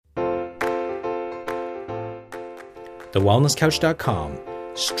TheWellnessCouch.com,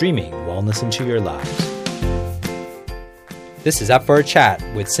 streaming wellness into your lives. This is Up for a Chat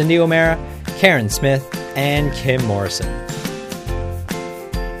with Cindy O'Meara, Karen Smith, and Kim Morrison.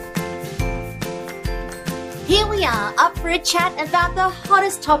 Here we are, up for a chat about the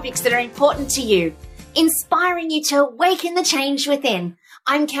hottest topics that are important to you, inspiring you to awaken the change within.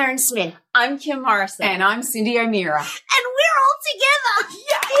 I'm Karen Smith. I'm Kim Morrison. And I'm Cindy O'Meara. And we're all together.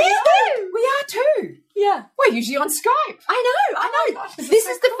 Yeah, we are too. Yeah. We're usually on Skype. I know. Gosh, This so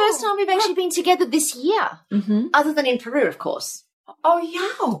is the cool. first time we've actually been together this year, other than in Peru, of course. Oh,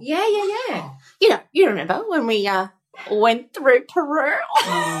 yeah. Yeah. You remember when we went through Peru?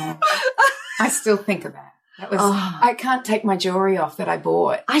 I still think of that. That was. Oh. I can't take my jewelry off that I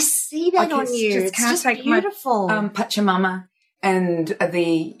bought. I see that on you. Just It's can't just take beautiful. my Pachamama and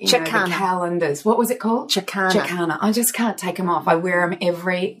the Chacana. the calendars. What was it called? Chacana. Chacana. I just can't take them off. I wear them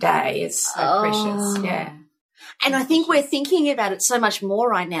every day. It's so precious. Yeah. And I think we're thinking about it so much more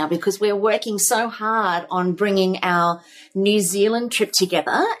right now because we're working so hard on bringing our New Zealand trip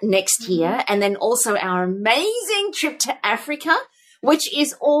together next year, and then also our amazing trip to Africa, which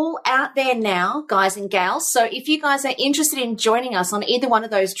is all out there now, guys and gals. So if you guys are interested in joining us on either one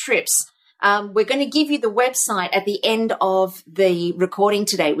of those trips, we're going to give you the website at the end of the recording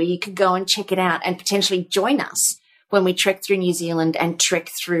today where you can go and check it out and potentially join us when we trek through New Zealand and trek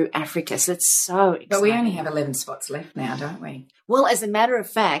through Africa. So it's so exciting. But we only have 11 spots left now, don't we? Well, as a matter of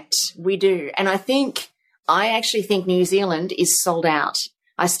fact, we do. And I actually think New Zealand is sold out.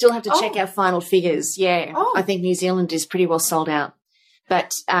 I still have to check our final figures. Yeah. I think New Zealand is pretty well sold out.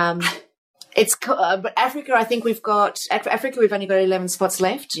 But but Africa, I think we've only got 11 spots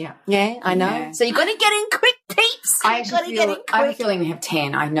left. Yeah. Yeah, I know. Yeah. So you've got to get in quick, peeps. I have a feeling we have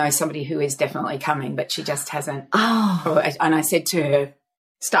 10. I know somebody who is definitely coming, but she just hasn't. Oh. And I said to her,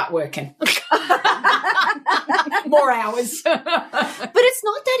 start working. More hours. But it's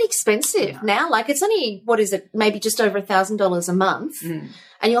not that expensive now. Like it's only, maybe just over $1,000 a month. And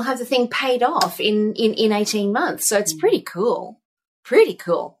you'll have the thing paid off in 18 months. So it's pretty cool. Pretty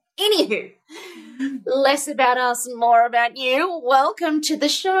cool. Anywho, less about us and more about you. Welcome to the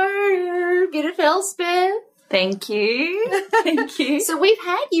show, beautiful Elspeth. Thank you. Thank you. So we've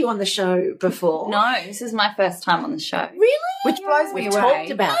had you on the show before. No, this is my first time on the show. Really? Which blows me We've away.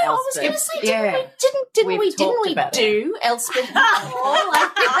 talked about I Elspeth. I was going to say, Yeah. didn't We've we talked about do Elspeth before?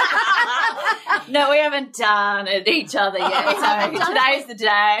 No, we haven't done it each other yet. So today's the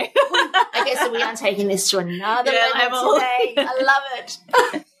day. I guess we are taking this to another level today. I love it.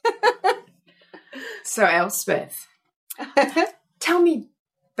 So, Elspeth, tell me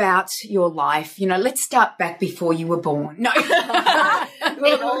about your life. Let's start back before you were born. No.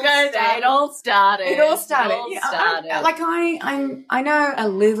 It all started. I know a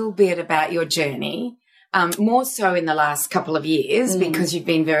little bit about your journey, more so in the last couple of years because you've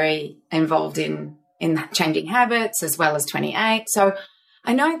been very involved in changing habits as well as 28. So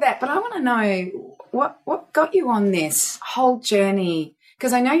I know that, but I want to know what got you on this whole journey,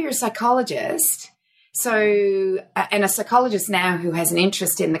 because I know you're a psychologist. So, and a psychologist now who has an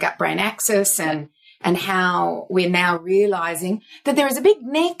interest in the gut-brain axis and how we're now realizing that there is a big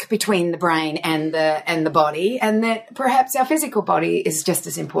neck between the brain and the body, and that perhaps our physical body is just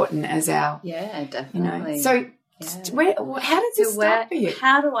as important as our, Yeah, definitely. So, how does this start for you?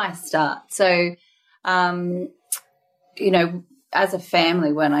 How do I start? So, as a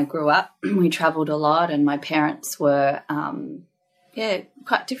family, when I grew up, we travelled a lot, and my parents were,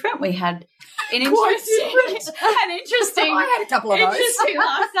 quite different. We had an interesting. I had a couple of those. Interesting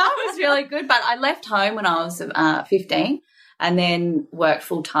lifestyle. It was really good, but I left home when I was 15, and then worked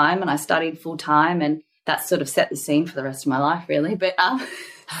full time, and I studied full time, and that sort of set the scene for the rest of my life, really. But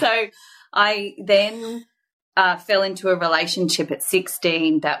so I then fell into a relationship at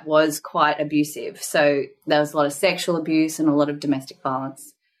 16 that was quite abusive. So there was a lot of sexual abuse and a lot of domestic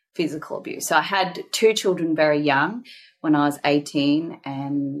violence, physical abuse. So I had 2 children very young when I was 18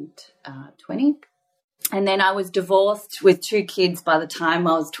 and 20. And then I was divorced with 2 kids by the time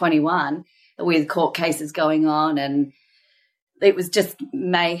I was 21, with court cases going on, and it was just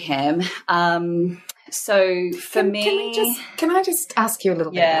mayhem. So for me... Can I just ask you a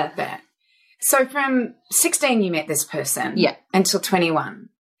little bit about that? So from 16 you met this person until 21.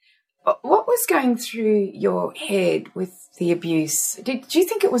 What was going through your head with the abuse? Did you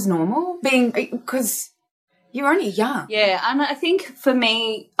think it was normal? Because you were only young. Yeah, and I think for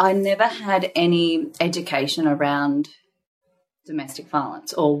me, I never had any education around domestic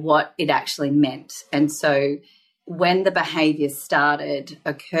violence or what it actually meant. And so when the behaviours started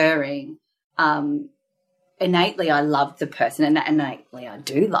occurring, innately I loved the person, and innately I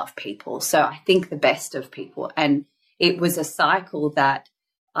do love people. So I think the best of people. And it was a cycle that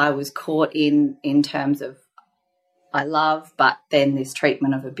I was caught in terms of I love, but then this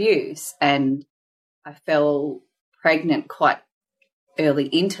treatment of abuse. And I fell pregnant quite early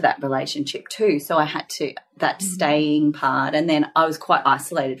into that relationship too. So I had to, that staying part. And then I was quite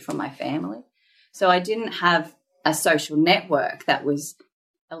isolated from my family. So I didn't have a social network that was,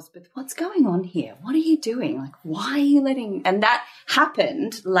 Elspeth, what's going on here? What are you doing? Like, why are you letting, and that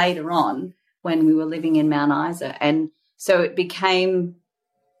happened later on when we were living in Mount Isa. And so it became,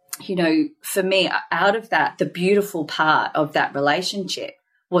 you know, for me, out of that, the beautiful part of that relationship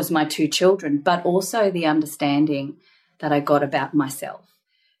was my 2 children, but also the understanding that I got about myself.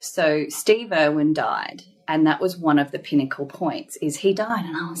 So Steve Irwin died, and that was one of the pinnacle points, is he died.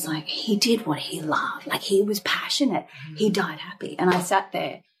 And I was like, he did what he loved. Like, he was passionate. He died happy. And I sat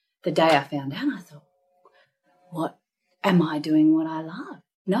there the day I found out, and I thought, what, am I doing what I love?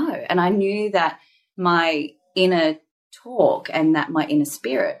 No. And I knew that my inner talk and that my inner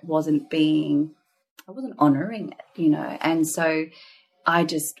spirit I wasn't honouring it, you know. And so I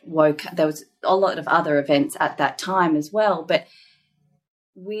just woke up. There was a lot of other events at that time as well. But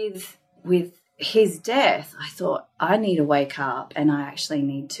with his death, I thought, I need to wake up and I actually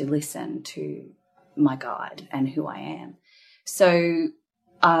need to listen to my guide and who I am. So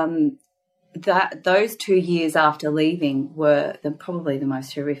those 2 years after leaving were probably the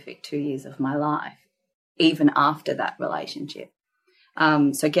most horrific 2 years of my life, even after that relationship.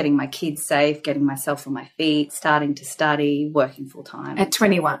 So getting my kids safe, getting myself on my feet, starting to study, working full time. At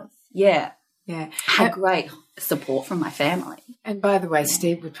 21. Yeah. Yeah. Had great support from my family. And by the way,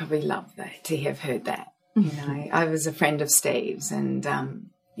 Steve would probably love that, to have heard that. You know, I was a friend of Steve's, and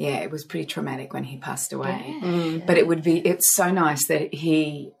it was pretty traumatic when he passed away. Yeah. But it's so nice that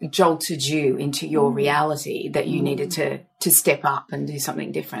he jolted you into your reality that you needed to step up and do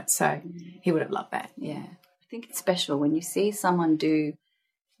something different. So he would have loved that. Yeah. I think it's special when you see someone do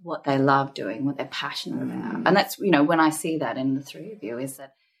what they love doing, what they're passionate about. And that's, you know, when I see that in the 3 of you, is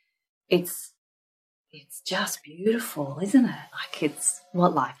that it's just beautiful, isn't it? Like, it's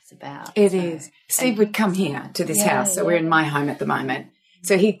what life's about. It is. Steve would come here to this house. So we're in my home at the moment.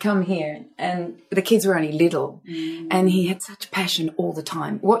 So he'd come here, and the kids were only little, and he had such passion all the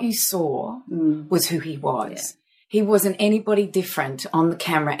time. What you saw was who he was. Yeah. He wasn't anybody different on the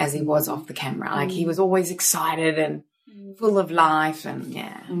camera as he was off the camera. Like, he was always excited and full of life, and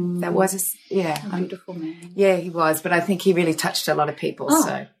that was a beautiful man. Yeah, he was. But I think he really touched a lot of people.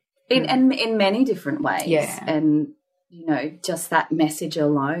 So in many different ways. Yeah. And, you know, just that message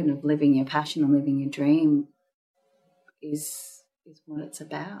alone of living your passion and living your dream is what it's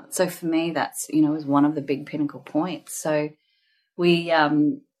about. So for me, that's, you know, was one of the big pinnacle points. So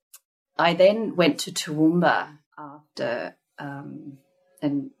I then went to Toowoomba after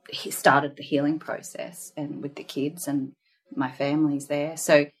and he started the healing process, and with the kids, and my family's there.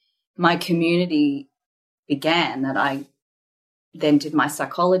 So my community began that I then did my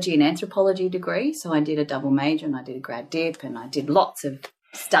psychology and anthropology degree. So I did a double major, and I did a grad dip, and I did lots of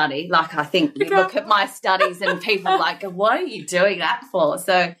study. Like, I think you look at my studies and people like, what are you doing that for?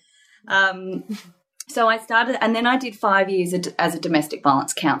 So so I started, and then I did 5 years as a domestic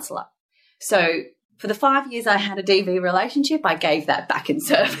violence counsellor. So for the 5 years I had a DV relationship, I gave that back in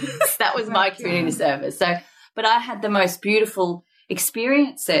service. That was my community service. So, but I had the most beautiful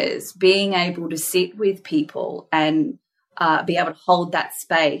experiences being able to sit with people and be able to hold that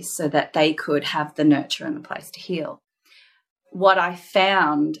space so that they could have the nurture and the place to heal. What I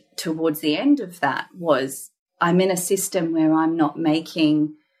found towards the end of that was I'm in a system where I'm not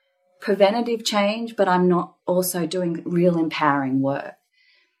making preventative change, but I'm not also doing real empowering work.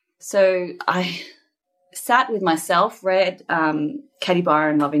 So I sat with myself, read Katie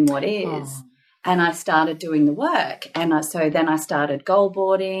Byron, Loving What Is, and I started doing the work. And then I started goal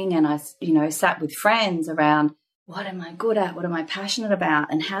boarding, and I, you know, sat with friends around, what am I good at? What am I passionate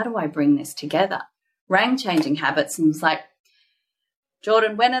about? And how do I bring this together? Rang Changing Habits, and was like,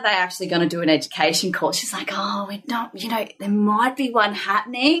 Jordan, when are they actually going to do an education course? She's like, oh, we don't, you know, there might be one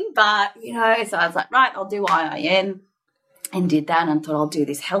happening, but, you know, so I was like, right, I'll do IIN, and did that, and thought I'll do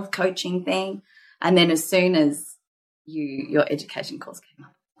this health coaching thing. And then as soon as your education course came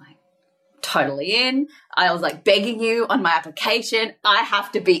up, like, totally in. I was like begging you on my application, I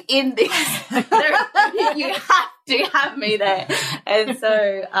have to be in this. You have to have me there. And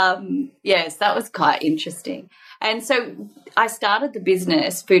so, yes, that was quite interesting. And so I started the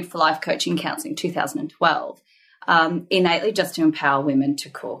business, Food for Life Coaching Counselling, in 2012, innately just to empower women to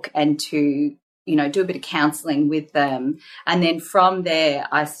cook and to, you know, do a bit of counselling with them. And then from there,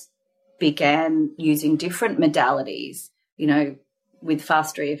 I began using different modalities, you know, with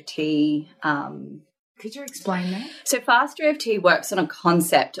fast EFT, Could you explain that? So Fast EFT works on a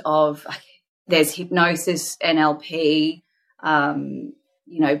concept of there's hypnosis, NLP,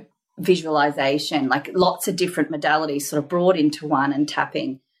 visualization, like lots of different modalities sort of brought into one and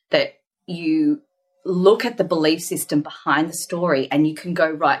tapping that you look at the belief system behind the story and you can go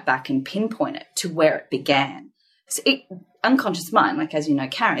right back and pinpoint it to where it began. So unconscious mind, like as you know,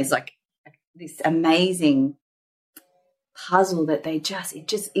 Karen, is like this amazing puzzle that it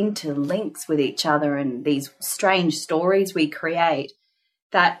just interlinks with each other, and these strange stories we create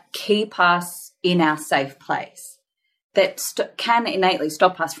that keep us in our safe place, that can innately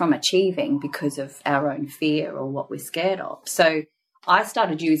stop us from achieving because of our own fear or what we're scared of. So I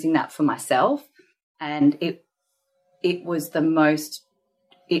started using that for myself, and it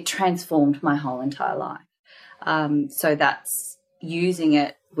transformed my whole entire life. So that's using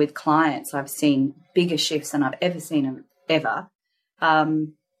it with clients. I've seen bigger shifts than I've ever seen them ever.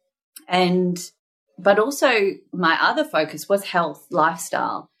 But also my other focus was health,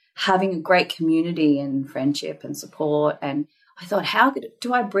 lifestyle, having a great community and friendship and support. And I thought, how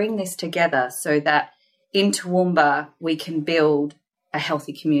do I bring this together so that in Toowoomba we can build a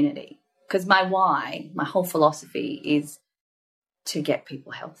healthy community? Because my whole philosophy is to get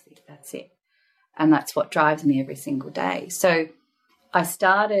people healthy. That's it. And that's what drives me every single day. So I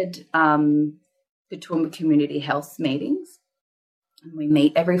started the Toowoomba Community Health meetings. And we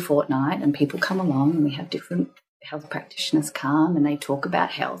meet every fortnight and people come along and we have different health practitioners come and they talk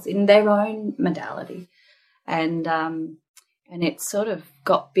about health in their own modality. And it sort of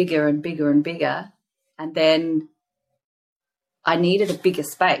got bigger and bigger and bigger. And then I needed a bigger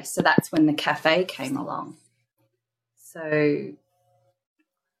space. So that's when the cafe came along. So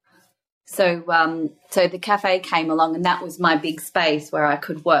the cafe came along, and that was my big space where I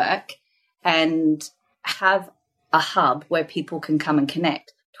could work and have a hub where people can come and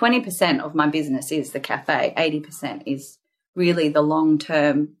connect. 20% of my business is the cafe. 80% is really the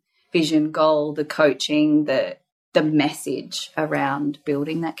long-term vision, goal, the coaching, the message around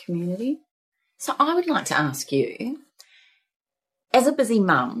building that community. So I would like to ask you, as a busy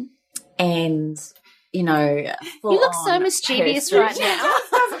mum and, you look so mischievous right now.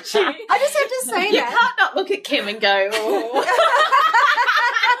 I just have to say You can't not look at Kim and go, oh.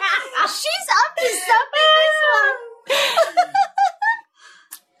 She's up to something this one.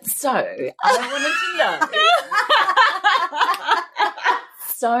 So I wanted to know.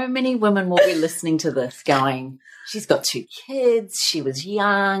 So many women will be listening to this going, she's got 2 kids, she was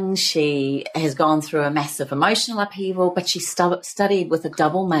young, she has gone through a massive emotional upheaval, but she studied with a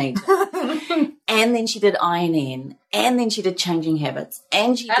double major. And then she did INN, and then she did Changing Habits,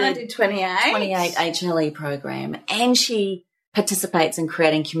 and I did 28 HLE program, and she participates in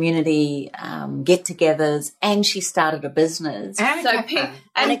creating community get-togethers, and she started a business. So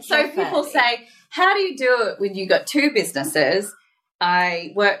people say, how do you do it when you got 2 businesses?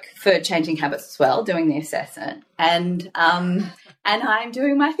 I work for Changing Habits as well, doing the assessment, and I'm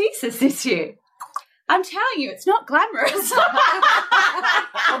doing my thesis this year. I'm telling you, it's not glamorous.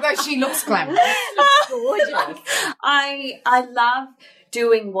 Although she looks glamorous. Gorgeous. I love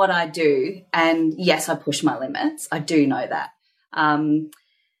doing what I do, and yes, I push my limits. I do know that. And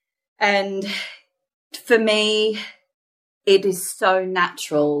for me, it is so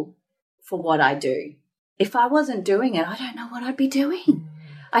natural for what I do. If I wasn't doing it, I don't know what I'd be doing.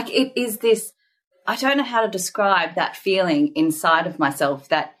 Like, it is this, I don't know how to describe that feeling inside of myself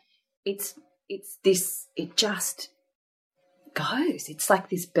that it's this, it just goes. It's like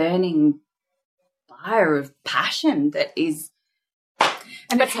this burning fire of passion that is.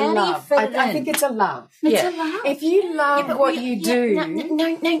 And it's a love. I think it's a love. It's a love. If you love what you do. No.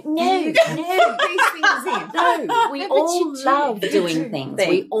 These things in. No, we all love doing things.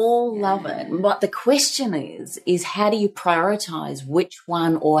 We all love it. But the question is how do you prioritize which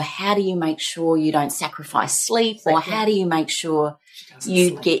one, or how do you make sure you don't sacrifice sleep, or how do you make sure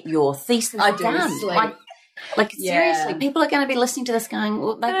you get your thesis done? Seriously, people are going to be listening to this going,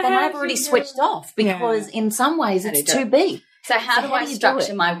 well, they might have already switched off because in some ways it's too big. So how do I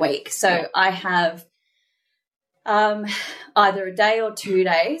structure my week? So I have either a day or 2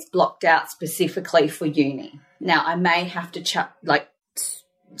 days blocked out specifically for uni. Now, I may have to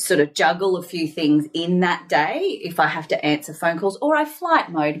sort of juggle a few things in that day if I have to answer phone calls, or I flight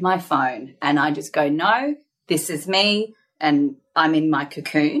mode my phone and I just go, no, this is me, and I'm in my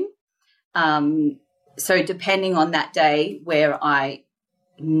cocoon. So depending on that day where I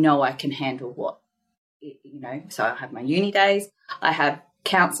know I can handle what, so I have my uni days, I have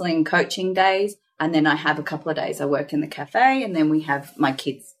counselling, coaching days, and then I have a couple of days I work in the cafe, and then we have my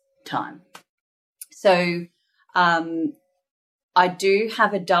kids' time. So I do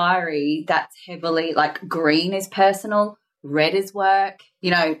have a diary that's heavily, like, green is personal, red is work.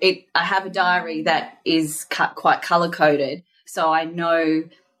 You know, I have a diary that is quite color-coded, so I know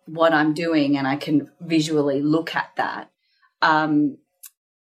what I'm doing and I can visually look at that.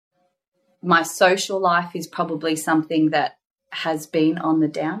 My social life is probably something that has been on the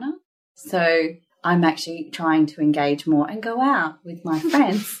downer. So I'm actually trying to engage more and go out with my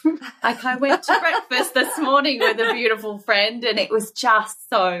friends. Like, I went to breakfast this morning with a beautiful friend and it was just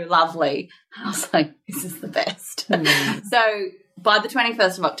so lovely. I was like, this is the best. So by the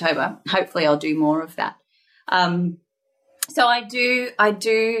 21st of October, hopefully I'll do more of that. So I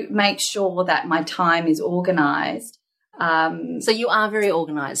do make sure that my time is organised. So you are very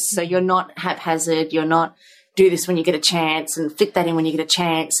organised. So you're not haphazard. You're not do this when you get a chance and fit that in when you get a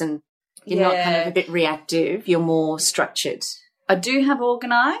chance, and you're not kind of a bit reactive. You're more structured. I do have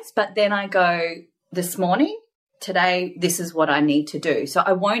organised, but then I go, this morning, today, this is what I need to do. So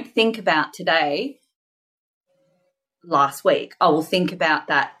I won't think about today last week. I will think about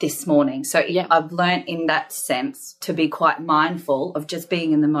that this morning. So I've learnt in that sense to be quite mindful of just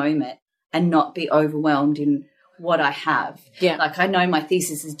being in the moment and not be overwhelmed in what I have. Yeah. Like, I know my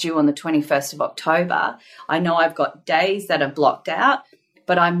thesis is due on the 21st of October. I know I've got days that are blocked out,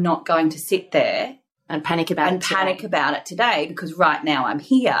 but I'm not going to sit there and panic about it today because right now I'm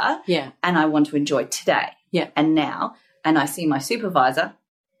here and I want to enjoy today and now. And I see my supervisor,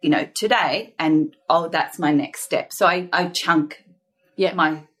 you know, today and, that's my next step. So I chunk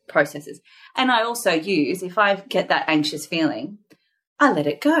my processes. And I also use, if I get that anxious feeling, I let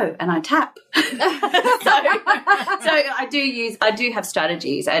it go and I tap. so I do have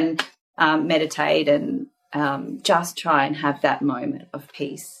strategies and meditate and just try and have that moment of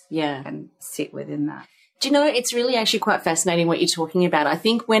peace and sit within that. Do you know, it's really actually quite fascinating what you're talking about. I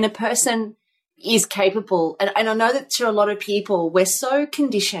think when a person is capable, and I know that to a lot of people, we're so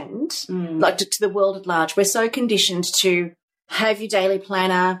conditioned, like to the world at large, we're so conditioned to have your daily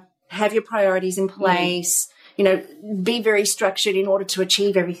planner, have your priorities in place, you know, be very structured in order to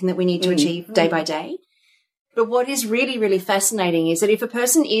achieve everything that we need to achieve day by day. But what is really, really fascinating is that if a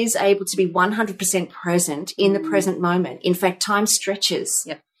person is able to be 100% present in the present moment, in fact, time stretches.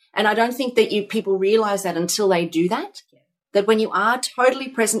 Yep. And I don't think that people realize that until they do that, that when you are totally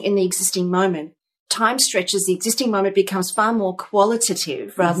present in the existing moment, time stretches, the existing moment becomes far more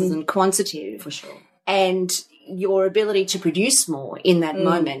qualitative rather than quantitative. For sure. And your ability to produce more in that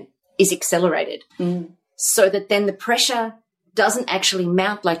moment is accelerated. So that then the pressure doesn't actually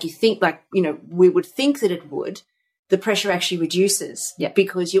mount like you think, like, you know, we would think that it would. The pressure actually reduces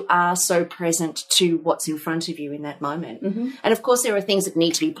because you are so present to what's in front of you in that moment. And, of course, there are things that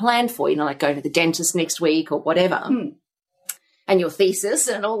need to be planned for, you know, like going to the dentist next week or whatever, and your thesis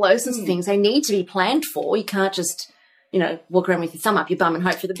and all those sorts of things. They need to be planned for. You can't just, you know, walk around with your thumb up your bum and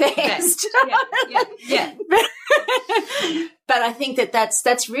hope for the best. But I think that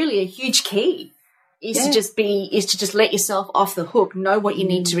that's really a huge key. Is to just let yourself off the hook, know what you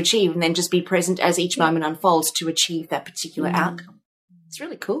need to achieve, and then just be present as each moment unfolds to achieve that particular outcome. It's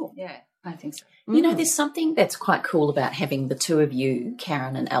really cool. Yeah, I think so. You know, there's something that's quite cool about having the two of you,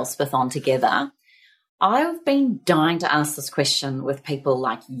 Karen and Elspeth, on together. I've been dying to ask this question with people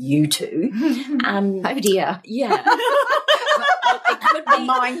like you two. Oh dear. Yeah. It could be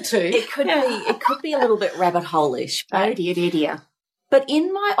mine too. It could be a little bit rabbit hole-ish. Oh dear. But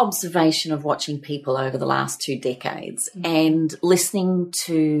in my observation of watching people over the last 2 decades and listening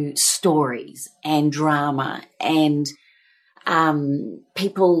to stories and drama and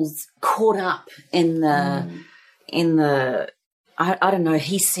people's caught up in the I don't know,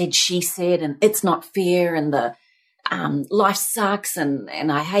 he said, she said, and it's not fair, and the life sucks,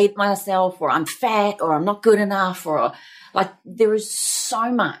 and I hate myself, or I'm fat, or I'm not good enough, or like there is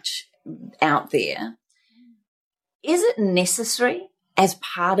so much out there. Is it necessary as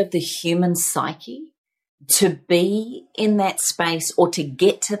part of the human psyche to be in that space or to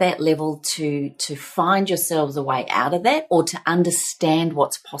get to that level to find yourselves a way out of that or to understand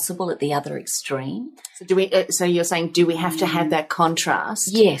what's possible at the other extreme? So so you're saying, do we have to have that contrast?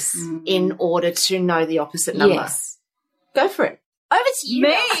 Yes. In order to know the opposite number? Yes. Go for it. Over to you.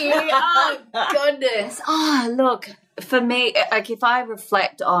 Me? Oh, goodness. Oh, look, for me, like if I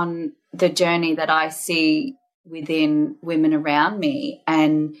reflect on the journey that I see within women around me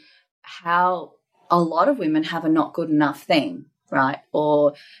and how a lot of women have a not good enough thing, right?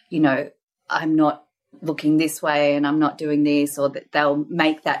 Or, you know, I'm not looking this way and I'm not doing this, or that they'll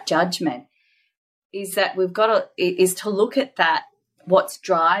make that judgment, is that we've got to look at that, what's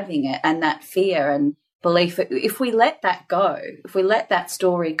driving it, and that fear and belief. If we let that go, if we let that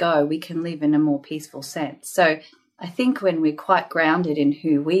story go, we can live in a more peaceful sense. So I think when we're quite grounded in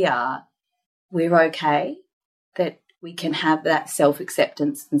who we are, we're okay, that we can have that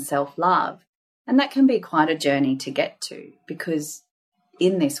self-acceptance and self-love. And that can be quite a journey to get to, because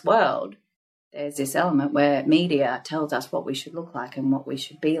in this world, there's this element where media tells us what we should look like and what we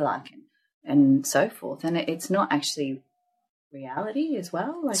should be like and so forth. And it's not actually reality as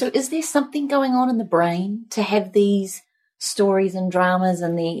well. So is there something going on in the brain to have these stories and dramas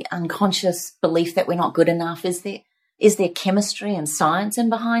and the unconscious belief that we're not good enough? Is there chemistry and science in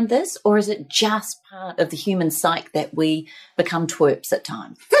behind this, or is it just part of the human psyche that we become twerps at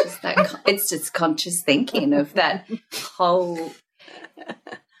times? It's just conscious thinking of that whole...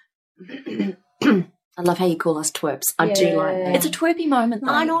 I love how you call us twerps. I do like that. It's a twerpy moment,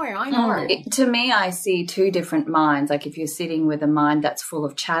 though. I know. To me, I see two different minds. Like if you're sitting with a mind that's full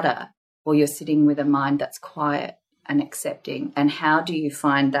of chatter, or you're sitting with a mind that's quiet and accepting, and how do you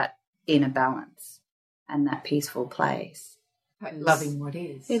find that inner balance and that peaceful place? Loving what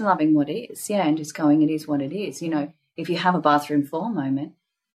is. In loving what is, yeah, and just going, it is what it is. You know, if you have a bathroom fall moment,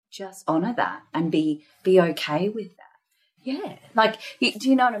 just honour that and be okay with that. Yeah, like, do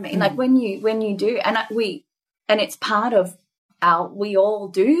you know what I mean? Like when you do, and it's part of we all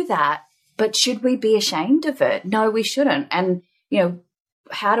do that, but should we be ashamed of it? No, we shouldn't. And, you know,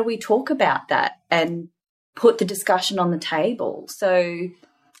 how do we talk about that and put the discussion on the table? So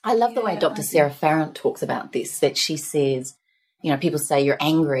I love the way Dr. Sarah Farrant talks about this, that she says, you know, people say you're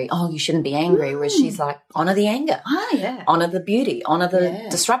angry. Oh, you shouldn't be angry. Whereas she's like, honour the anger. Oh, yeah. Honour the beauty, honour the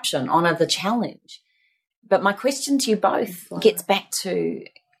disruption, honour the challenge. But my question to you both gets back to,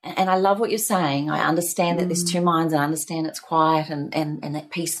 and I love what you're saying. I understand that there's two minds. I understand it's quiet and that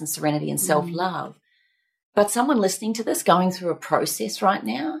peace and serenity and self-love. But someone listening to this, going through a process right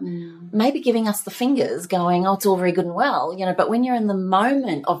now, maybe giving us the fingers going, oh, it's all very good and well, you know, but when you're in the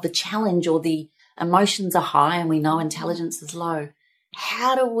moment of the challenge or the emotions are high and we know intelligence is low,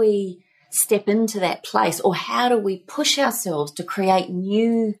 how do we step into that place, or how do we push ourselves to create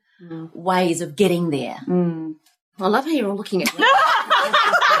new ways of getting there? I love how you're all looking at me.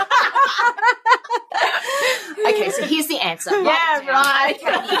 Okay, so here's the answer. Yeah, right.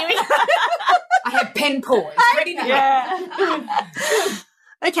 Okay, here we go. I have pen pause ready now. Yeah.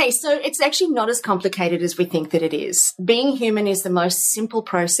 Okay, so it's actually not as complicated as we think that it is. Being human is the most simple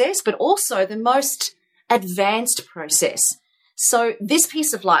process, but also the most advanced process. So this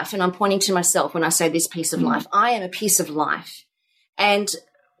piece of life, and I'm pointing to myself when I say this piece of life, I am a piece of life. And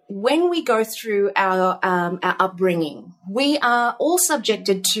when we go through our upbringing, we are all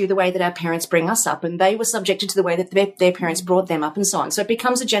subjected to the way that our parents bring us up, and they were subjected to the way that their parents brought them up, and so on. So it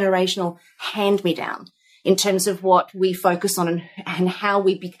becomes a generational hand-me-down in terms of what we focus on and how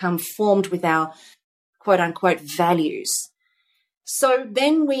we become formed with our quote-unquote values. So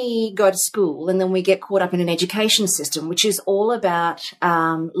then we go to school, and then we get caught up in an education system, which is all about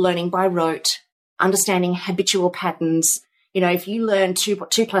learning by rote, understanding habitual patterns. You know, if you learn 2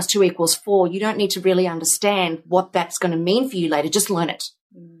 plus 2 equals 4, you don't need to really understand what that's going to mean for you later. Just learn it.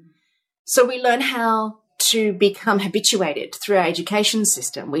 So we learn how to become habituated through our education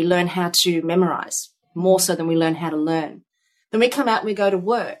system. We learn how to memorize more so than we learn how to learn. Then we come out and we go to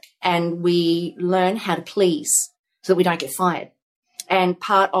work and we learn how to please so that we don't get fired. And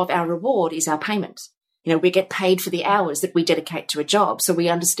part of our reward is our payment. You know, we get paid for the hours that we dedicate to a job. So we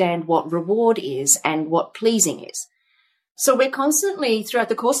understand what reward is and what pleasing is. So we're constantly, throughout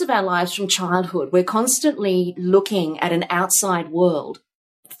the course of our lives from childhood, we're constantly looking at an outside world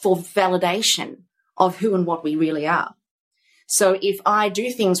for validation of who and what we really are. So if I do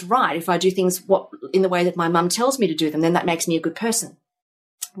things right, if I do things in the way that my mum tells me to do them, then that makes me a good person.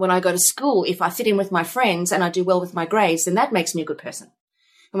 When I go to school, if I fit in with my friends and I do well with my grades, then that makes me a good person.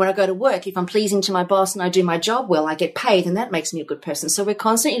 And when I go to work, if I'm pleasing to my boss and I do my job well, I get paid, and that makes me a good person. So we're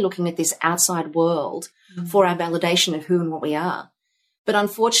constantly looking at this outside world for our validation of who and what we are. But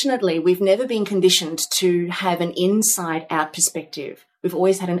unfortunately, we've never been conditioned to have an inside-out perspective. We've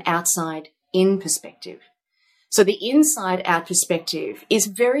always had an outside-in perspective. So the inside-out perspective is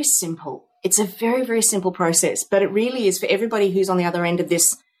very simple. It's a very, very simple process, but it really is for everybody who's on the other end of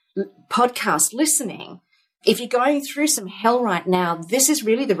this podcast listening. If you're going through some hell right now, this is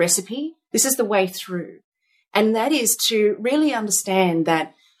really the recipe. This is the way through. And that is to really understand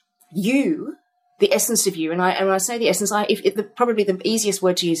that you, the essence of you, and when I say the essence, probably the easiest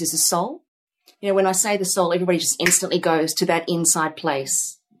word to use is the soul. You know, when I say the soul, everybody just instantly goes to that inside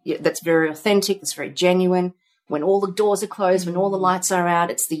place that's very authentic, that's very genuine. When all the doors are closed, when all the lights are out,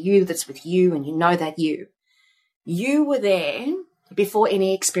 it's the you that's with you, and you know that you. You were there before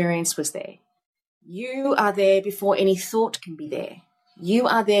any experience was there. You are there before any thought can be there. You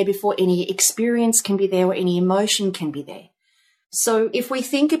are there before any experience can be there or any emotion can be there. So if we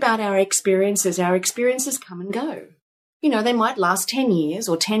think about our experiences come and go. You know, they might last 10 years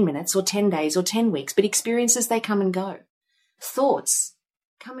or 10 minutes or 10 days or 10 weeks, but experiences, they come and go. Thoughts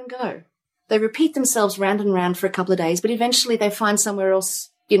come and go. They repeat themselves round and round for a couple of days, but eventually they find somewhere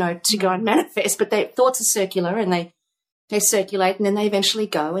else, you know, to go and manifest. But thoughts are circular and they circulate and then they eventually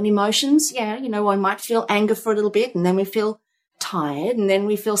go. And emotions, yeah, you know, I might feel anger for a little bit and then we feel tired and then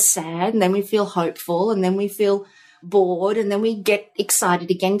we feel sad and then we feel hopeful and then we feel bored and then we get excited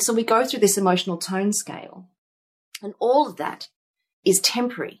again. So we go through this emotional tone scale. And all of that is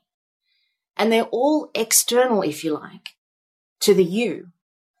temporary. And they're all external, if you like, to the you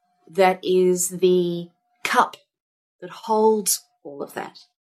that is the cup that holds all of that.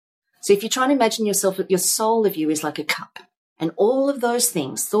 So if you're trying to imagine yourself, your soul of you is like a cup. And all of those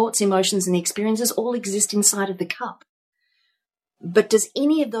things, thoughts, emotions, and experiences all exist inside of the cup. But does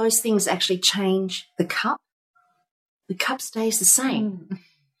any of those things actually change the cup? The cup stays the same.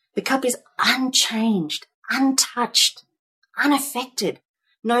 The cup is unchanged, untouched, unaffected,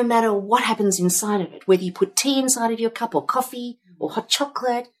 no matter what happens inside of it, whether you put tea inside of your cup or coffee or hot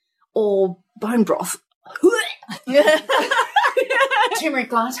chocolate or bone broth.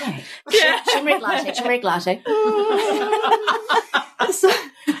 Turmeric latte. Turmeric latte.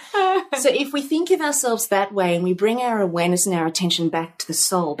 So if we think of ourselves that way and we bring our awareness and our attention back to the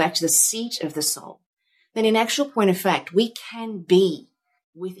soul, back to the seat of the soul, then in actual point of fact, we can be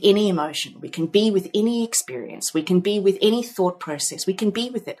with any emotion. We can be with any experience. We can be with any thought process. We can be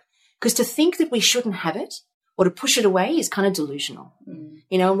with it. Because to think that we shouldn't have it or to push it away is kind of delusional.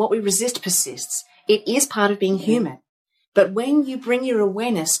 You know, and what we resist persists. It is part of being human. But when you bring your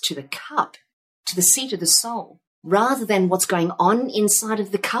awareness to the cup, to the seat of the soul, rather than what's going on inside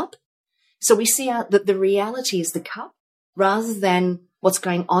of the cup, so we see that the reality is the cup rather than what's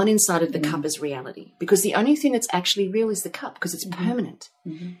going on inside of the cup as reality. Because the only thing that's actually real is the cup because it's permanent.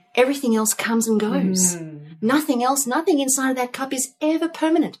 Everything else comes and goes. Nothing else, nothing inside of that cup is ever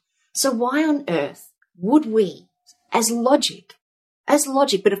permanent. So why on earth would we, as logic,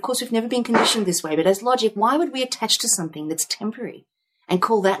 but of course we've never been conditioned this way, but as logic, why would we attach to something that's temporary and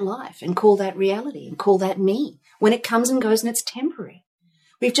call that life and call that reality and call that me when it comes and goes and it's temporary?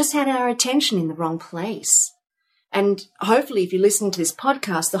 We've just had our attention in the wrong place. And hopefully if you're listening to this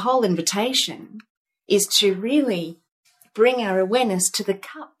podcast, the whole invitation is to really bring our awareness to the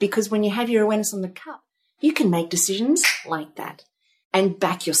cup, because when you have your awareness on the cup, you can make decisions like that and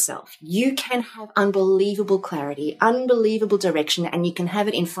back yourself. You can have unbelievable clarity, unbelievable direction, and you can have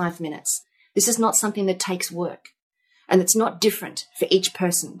it in 5 minutes. This is not something that takes work, and it's not different for each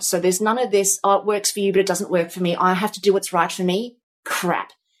person. So there's none of this, oh, it works for you, but it doesn't work for me. I have to do what's right for me.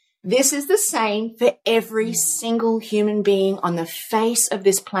 Crap. This is the same for every single human being on the face of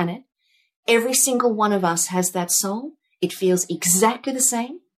this planet. Every single one of us has that soul. It feels exactly the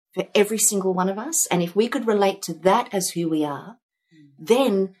same for every single one of us. And if we could relate to that as who we are,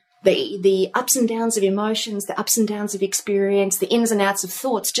 then the ups and downs of emotions, the ups and downs of experience, the ins and outs of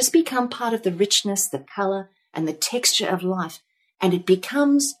thoughts just become part of the richness, the color, and the texture of life. And you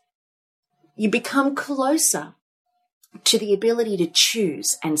become closer to the ability to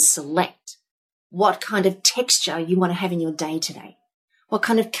choose and select what kind of texture you want to have in your day today, what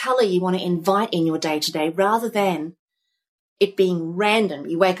kind of color you want to invite in your day today, rather than it being random.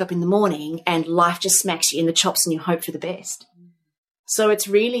 You wake up in the morning and life just smacks you in the chops and you hope for the best. So it's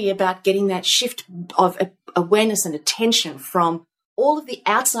really about getting that shift of awareness and attention from all of the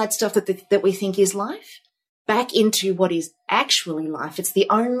outside stuff that we think is life back into what is actually life. It's the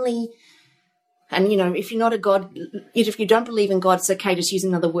only... And, you know, if you're not a God, if you don't believe in God, it's okay, just use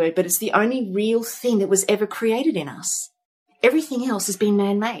another word, but it's the only real thing that was ever created in us. Everything else has been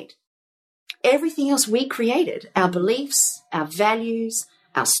man-made. Everything else we created, our beliefs, our values,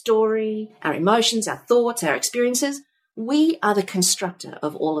 our story, our emotions, our thoughts, our experiences, we are the constructor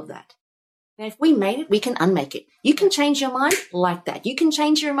of all of that. Now, if we made it, we can unmake it. You can change your mind like that. You can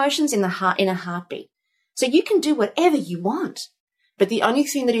change your emotions in a heartbeat. So you can do whatever you want. But the only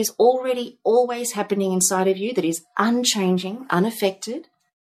thing that is already always happening inside of you that is unchanging, unaffected,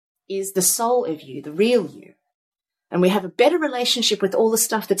 is the soul of you, the real you. And we have a better relationship with all the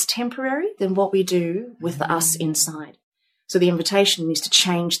stuff that's temporary than what we do with us inside. So the invitation is to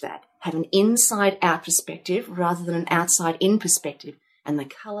change that, have an inside-out perspective rather than an outside-in perspective. And the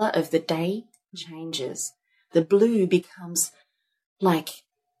color of the day changes. The blue becomes like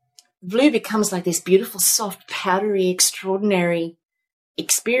this beautiful, soft, powdery, extraordinary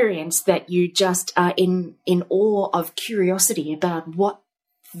experience that you just are in awe of curiosity about what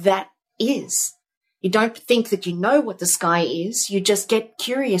that is. You don't think that you know what the sky is. You just get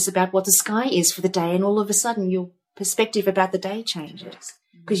curious about what the sky is for the day, and all of a sudden your perspective about the day changes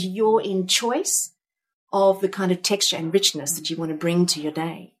because you're in choice of the kind of texture and richness that you want to bring to your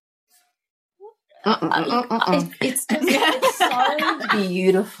day. It's just so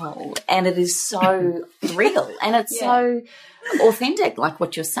beautiful, and it is so real, and it's so authentic, like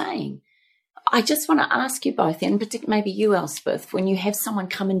what you're saying. I just want to ask you both, and particularly maybe you, Elspeth, when you have someone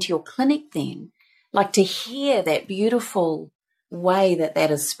come into your clinic then, like to hear that beautiful way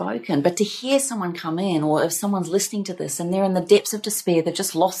that is spoken, but to hear someone come in, or if someone's listening to this and they're in the depths of despair, they've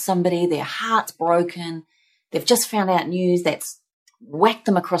just lost somebody, their heart's broken, they've just found out news that's whacked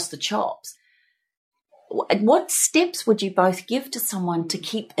them across the chops. What steps would you both give to someone to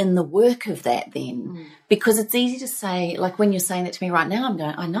keep in the work of that then? Because it's easy to say, like when you're saying that to me right now, I'm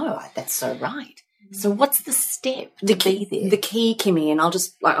going, I know, that's so right. So what's the step to be there? The key, Kimmy, and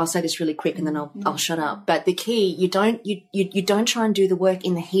I'll say this really quick and then I'll shut up. But the key, you don't try and do the work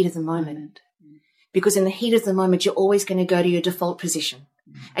in the heat of the moment. Because in the heat of the moment, you're always going to go to your default position.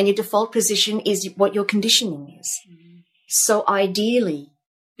 And your default position is what your conditioning is. So ideally,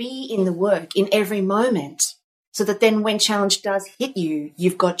 be in the work in every moment so that then when challenge does hit you,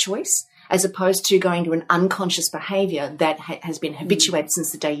 you've got choice, as opposed to going to an unconscious behavior that has been habituated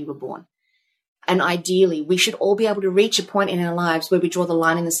since the day you were born. And ideally, we should all be able to reach a point in our lives where we draw the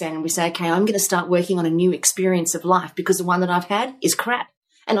line in the sand and we say, okay, I'm going to start working on a new experience of life because the one that I've had is crap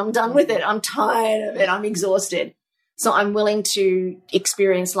and I'm done with it. I'm tired of it. I'm exhausted. So I'm willing to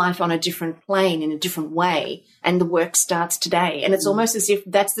experience life on a different plane in a different way, and the work starts today. And it's almost as if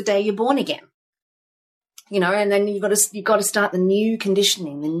that's the day you're born again, and then you've got to start the new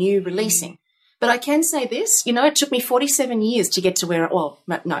conditioning, the new releasing. But I can say this, it took me 47 years to get to where,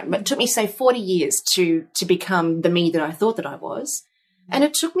 it took me, say, 40 years to become the me that I thought that I was. And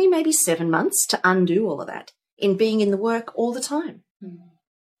it took me maybe 7 months to undo all of that in being in the work all the time.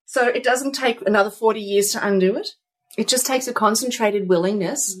 So it doesn't take another 40 years to undo it. It just takes a concentrated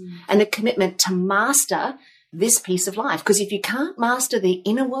willingness and a commitment to master this piece of life. Because if you can't master the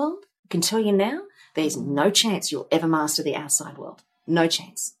inner world, I can tell you now, there's no chance you'll ever master the outside world. No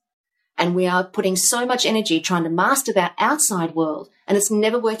chance. And we are putting so much energy trying to master that outside world, and it's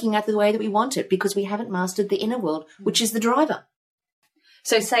never working out the way that we want it because we haven't mastered the inner world, which is the driver.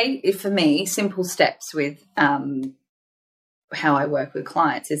 So say, if for me, simple steps with how I work with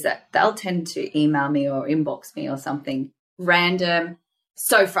clients is that they'll tend to email me or inbox me or something random,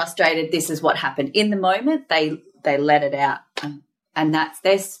 so frustrated, this is what happened. In the moment, they let it out, and that's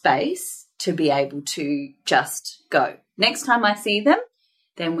their space to be able to just go. Next time I see them,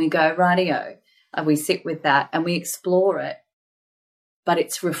 then we go, rightio, we sit with that and we explore it, but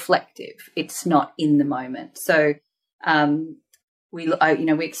it's reflective. It's not in the moment. So we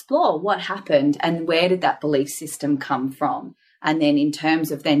explore what happened and where did that belief system come from. And then in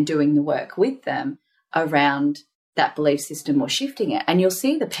terms of then doing the work with them around that belief system or shifting it, and you'll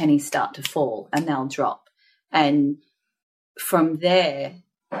see the pennies start to fall and they'll drop. And from there,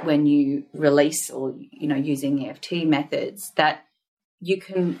 when you release or, using EFT methods, that you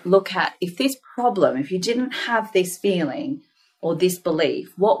can look at if you didn't have this feeling or this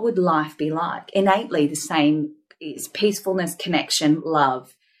belief, what would life be like? Innately, the same is peacefulness, connection,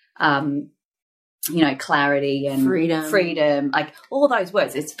 love, clarity and freedom, like all those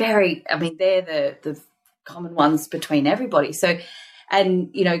words. It's they're the common ones between everybody. So,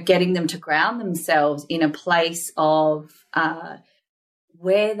 and, getting them to ground themselves in a place of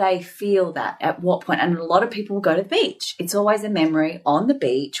where they feel that at what point. And a lot of people will go to the beach. It's always a memory on the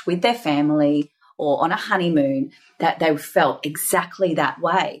beach with their family or on a honeymoon that they felt exactly that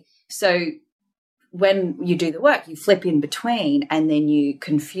way. So when you do the work, you flip in between and then you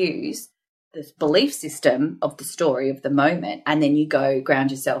confuse this belief system of the story of the moment, and then you go ground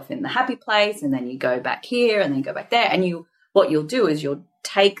yourself in the happy place, and then you go back here and then go back there. And what you'll do is you'll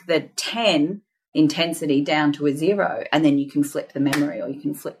take the 10 intensity down to a 0, and then you can flip the memory or you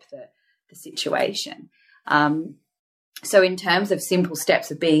can flip the situation. So in terms of simple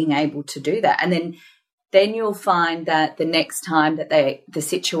steps of being able to do that, and then you'll find that the next time that the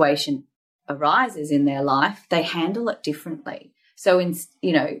situation arises in their life, they handle it differently. So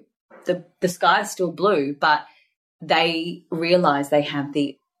the sky is still blue, but they realize they have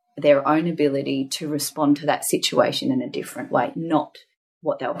their own ability to respond to that situation in a different way, not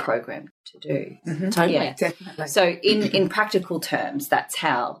what they were programmed to do. Mm-hmm. Totally, yeah. Definitely. So in practical terms, that's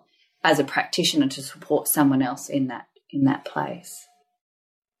how, as a practitioner, to support someone else in that place.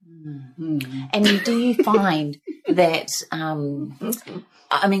 And do you find that,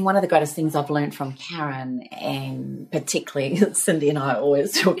 I mean, one of the greatest things I've learned from Karen, and particularly Cindy and I are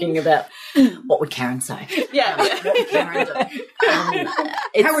always talking about what would Karen say? What would Karen do?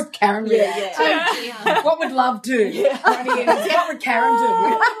 How would Karen react? What would love do? What would Karen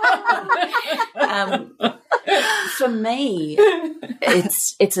do? For me,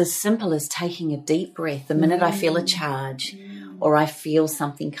 it's as simple as taking a deep breath. The minute I feel a charge or I feel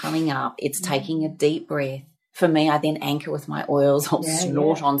something coming up, it's taking a deep breath. For me, I then anchor with my oils. I'll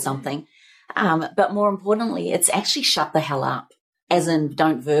snort on something. But more importantly, it's actually shut the hell up, as in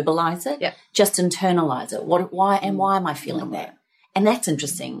don't verbalize it. Yep. Just internalize it. Why am I feeling that? And that's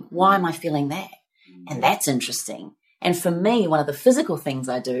interesting. Why am I feeling that? And that's interesting. And for me, one of the physical things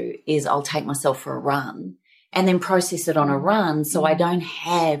I do is I'll take myself for a run and then process it on a run so I don't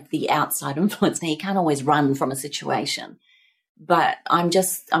have the outside influence. Now, you can't always run from a situation. But I'm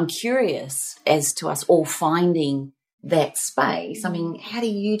curious as to us all finding that space. I mean, how do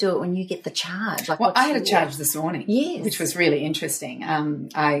you do it when you get the charge? Like, well, I had a charge this morning, yes, which was really interesting.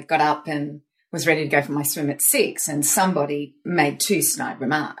 I got up and was ready to go for my swim at 6, and somebody made 2 snide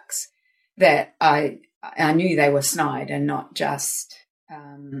remarks that I knew they were snide and not just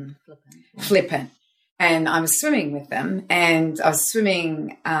flippant. And I was swimming with them, and I was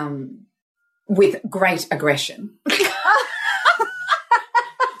swimming with great aggression.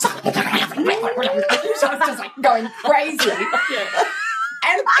 I was just like going crazy.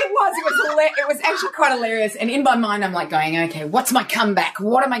 And it was actually quite hilarious. And in my mind, I'm like going, okay, what's my comeback?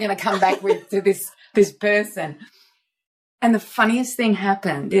 What am I going to come back with to this person? And the funniest thing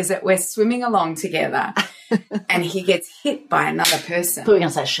happened is that we're swimming along together and he gets hit by another person. I thought you were going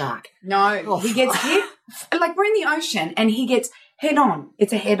to say shark. No, he gets hit, like we're in the ocean, and he gets head on.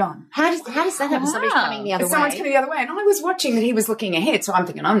 It's a head on. How does that happen? Somebody's coming the other way. Someone's coming the other way. And I was watching that he was looking ahead. So I'm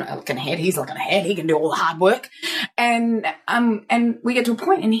thinking, I'm not looking ahead. He's looking ahead. He can do all the hard work. And we get to a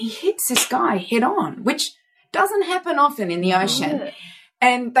point and he hits this guy head on, which doesn't happen often in the ocean. Yeah.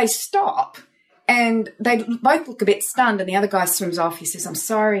 And they stop and they both look a bit stunned. And the other guy swims off. He says, I'm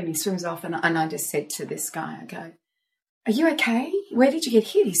sorry. And he swims off. And I just said to this guy, I go, are you okay? Where did you get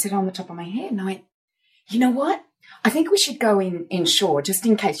hit? He said, on the top of my head. And I went, you know what? I think we should go inshore just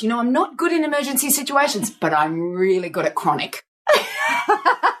in case. You know, I'm not good in emergency situations, but I'm really good at chronic.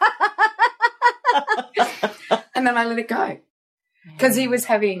 And then I let it go because he was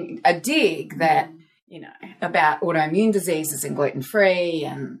having a dig that, you know, about autoimmune diseases and gluten-free,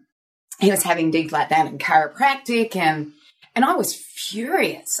 and he was having digs like that and chiropractic, and I was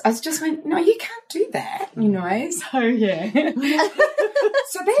furious. I was just going, no, you can't do that, you know. So, yeah.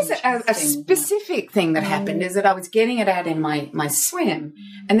 So there's a specific thing that happened is that I was getting it out in my swim,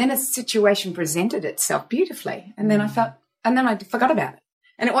 and then a situation presented itself beautifully. And then I forgot about it.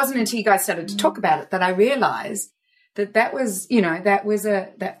 And it wasn't until you guys started to talk about it that I realized that was, you know,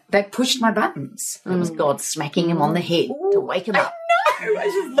 that pushed my buttons. It was God smacking him on the head to wake him up. I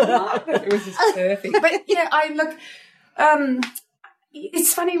just loved it. It was just perfect. But, yeah,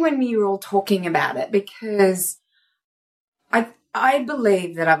 it's funny when we were all talking about it because I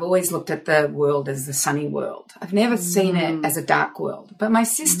believe that I've always looked at the world as the sunny world. I've never seen it as a dark world. But my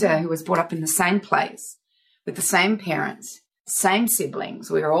sister, who was brought up in the same place with the same parents, same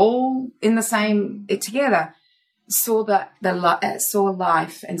siblings, we were all in the same together, saw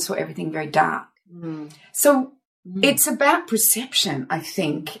life and saw everything very dark. So it's about perception, I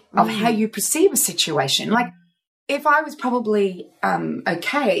think, of how you perceive a situation. Like, if I was probably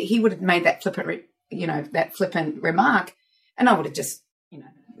okay, he would have made that flippant remark, and I would have just, you know,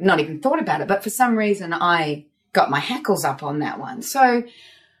 not even thought about it. But for some reason, I got my hackles up on that one. So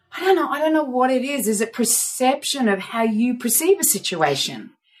I don't know what it is. Is it perception of how you perceive a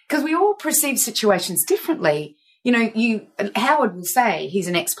situation? Because we all perceive situations differently. You know, Howard will say he's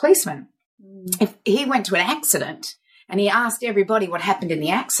an ex-policeman. If he went to an accident and he asked everybody what happened in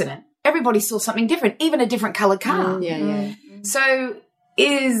the accident, everybody saw something different, even a different coloured car. So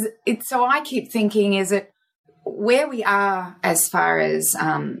so I keep thinking, is it where we are as far as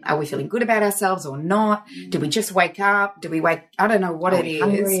are we feeling good about ourselves or not? Did we just wake up? I don't know what it is.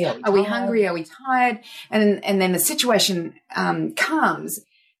 Are we hungry? Are we tired? And then the situation comes,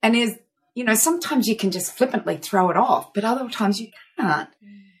 and you know, sometimes you can just flippantly throw it off, but other times you can't.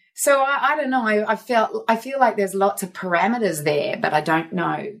 So I don't know. I feel like there's lots of parameters there, but I don't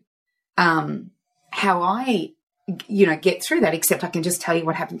know how I, you know, get through that, except I can just tell you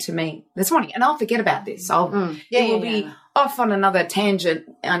what happened to me this morning, and I'll forget about this. It will be off on another tangent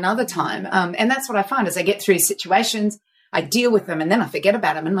another time. And that's what I find as I get through situations, I deal with them, and then I forget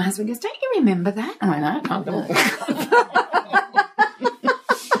about them. And my husband goes, "Don't you remember that?" I know.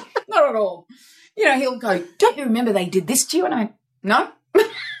 it all. You know, he'll go, don't you remember they did this to you? And I, no.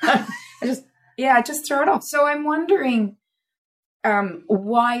 I just throw it off. So I'm wondering,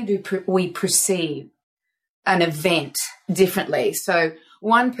 why do we perceive an event differently? So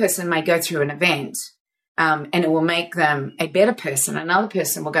one person may go through an event and it will make them a better person. Another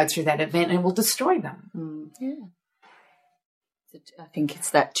person will go through that event and it will destroy them. Yeah. I think it's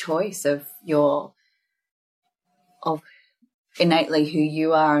that choice of innately who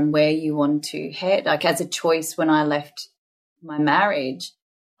you are and where you want to head. Like, as a choice, when I left my marriage,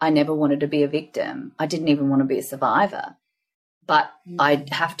 I never wanted to be a victim. I didn't even want to be a survivor. But I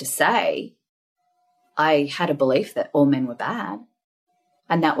have to say, I had a belief that all men were bad.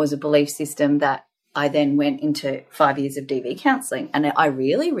 And that was a belief system that I then went into 5 years of DV counselling, and I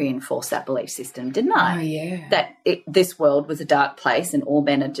really reinforced that belief system, didn't I? Oh, yeah. That this world was a dark place and all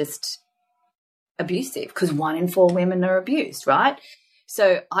men are just abusive, because 1 in 4 women are abused, right?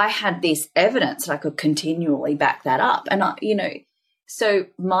 So I had this evidence that I could continually back that up. And, so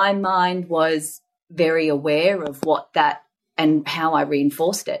my mind was very aware of what that and how I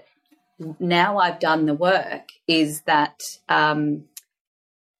reinforced it. Now I've done the work is that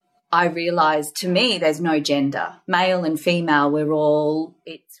I realised, to me, there's no gender. Male and female, we're all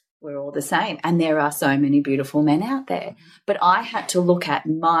the same. And there are so many beautiful men out there. But I had to look at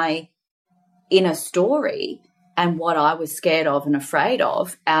my inner story and what I was scared of and afraid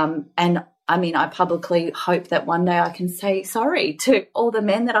of. And I mean, I publicly hope that one day I can say sorry to all the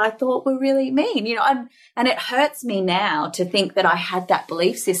men that I thought were really mean, and it hurts me now to think that I had that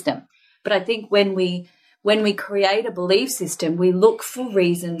belief system. But I think when we create a belief system, we look for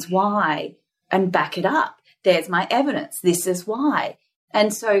reasons why and back it up. There's my evidence. This is why.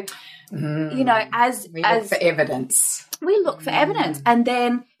 And so, as we look for evidence. We look for evidence, and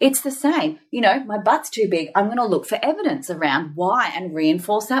then it's the same. My butt's too big. I'm going to look for evidence around why and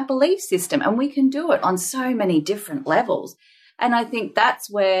reinforce that belief system. And we can do it on so many different levels. And I think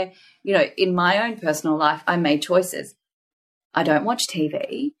that's where, in my own personal life, I made choices. I don't watch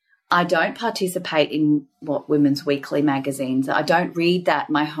TV. I don't participate in Women's Weekly magazines. I don't read that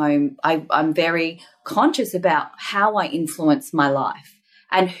in my home. I'm very conscious about how I influence my life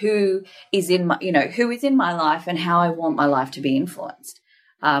and who is in my life and how I want my life to be influenced.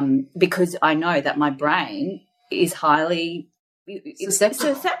 Because I know that my brain is highly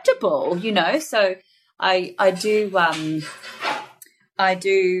susceptible, So I do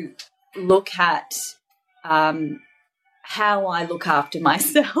look at how I look after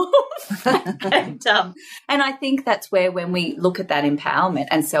myself. and I think that's where, when we look at that empowerment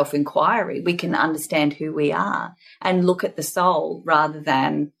and self-inquiry, we can understand who we are and look at the soul rather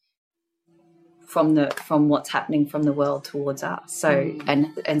than from what's happening from the world towards us. So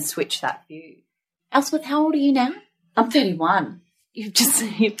and switch that view. Elspeth, how old are you now? I'm 31.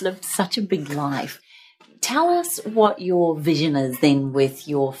 You've lived such a big life. Tell us what your vision is then with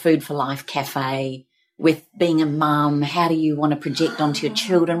your Food for Life cafe, with being a mum. How do you want to project onto your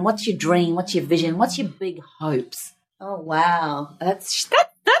children? What's your dream? What's your vision? What's your big hopes? Oh, wow. That's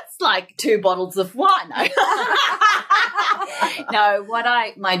like 2 bottles of wine. No,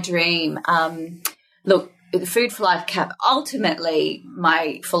 my dream, look, the Food for Life Cap, ultimately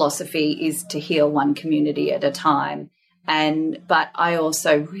my philosophy is to heal one community at a time. But I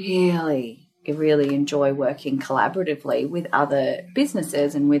also really, really enjoy working collaboratively with other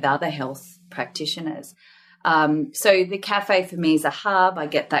businesses and with other health practitioners. So the cafe for me is a hub. I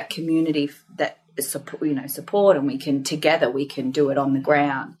get that community that support, and we can do it on the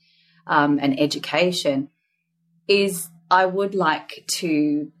ground. And education is, I would like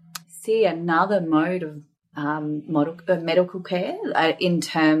to see another mode of medical care in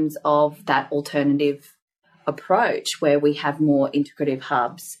terms of that alternative approach, where we have more integrative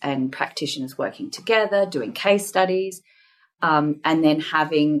hubs and practitioners working together, doing case studies, and then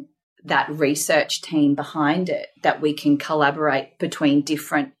having that research team behind it, that we can collaborate between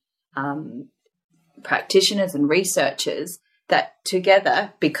different practitioners and researchers, that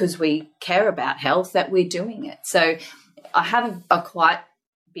together, because we care about health, that we're doing it. So I have a quite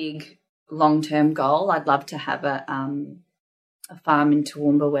big long-term goal. I'd love to have a farm in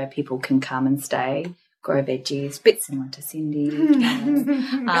Toowoomba where people can come and stay, grow veggies, a bit similar to Cindy.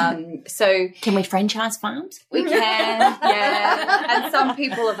 So can we franchise farms? We can, yeah. And some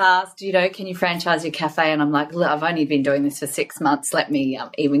people have asked, can you franchise your cafe? And I'm like, look, I've only been doing this for 6 months. Let me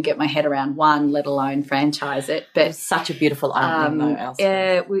even get my head around one, let alone franchise it. But it's such a beautiful opening, though, Elspeth.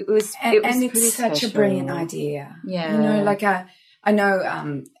 Yeah, it was it's such special. a brilliant idea. Yeah, I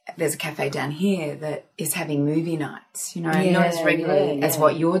know there's a cafe down here that is having movie nights. Not as regularly as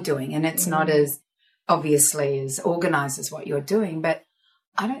what you're doing, and it's not as obviously as organised as what you're doing, but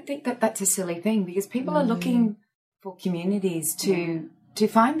I don't think that that's a silly thing, because people are looking for communities to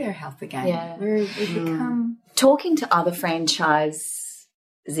find their health again. Yeah. We've become... Talking to other franchisees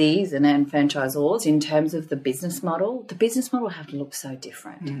and franchisors in terms of the business model have to look so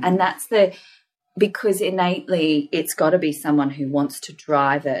different. And that's because innately it's got to be someone who wants to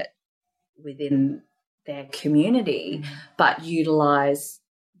drive it within their community, but utilize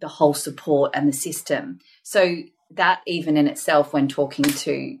the whole support and the system. So that even in itself, when talking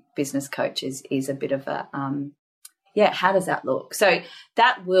to business coaches, is a bit of a, how does that look? So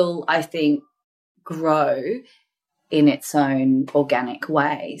that will, I think, grow in its own organic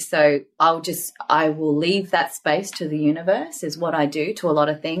way. So I will leave that space to the universe, is what I do to a lot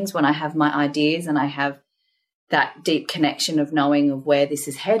of things when I have my ideas and I have that deep connection of knowing of where this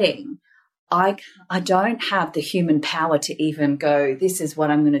is heading. I don't have the human power to even go, this is what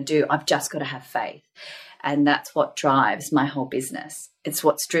I'm going to do. I've just got to have faith. And that's what drives my whole business. It's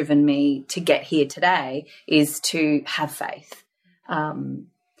what's driven me to get here today, is to have faith. And,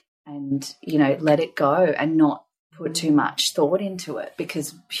 you know, let it go and not put too much thought into it,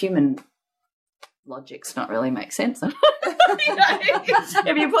 because human logic's not really make sense. You know,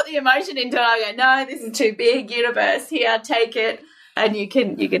 if you put the emotion into it, I go, no, this is too big, universe, here, take it, and you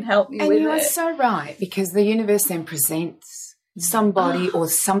can help me with it. And you are so right, because the universe then presents somebody or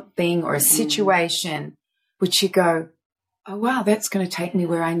something or a situation which you go, oh, wow, that's going to take me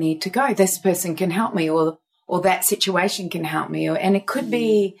where I need to go. This person can help me, or that situation can help me. And it could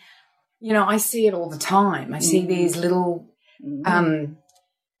be, you know, I see it all the time. I see these little,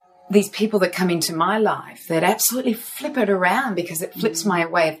 these people that come into my life that absolutely flip it around, because it flips my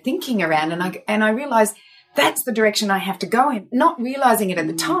way of thinking around. And I realize that's the direction I have to go in, not realizing it at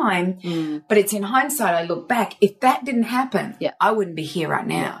the time, but it's in hindsight. I look back. If that didn't happen, I wouldn't be here right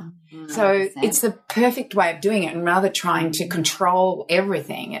now. So it's the perfect way of doing it, and rather trying to control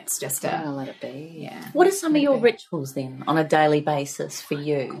everything, it's just let it be. Yeah. What are some of your rituals then on a daily basis for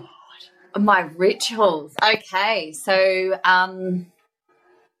you? My rituals. Okay. So I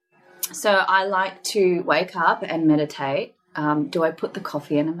like to wake up and meditate. Do I put the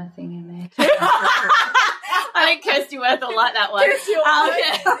coffee enema thing in there? I think Kirsty Worth will like that one.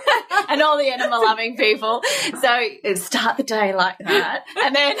 And all the enema-loving people. So start the day like that.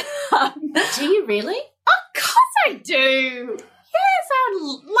 And then... do you really? Of course I do. Yes, I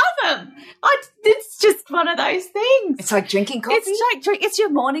love them. It's just one of those things. It's like drinking coffee. It's your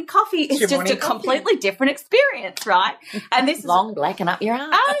morning coffee. It's just a completely different experience, right? And this long blacking up your arm.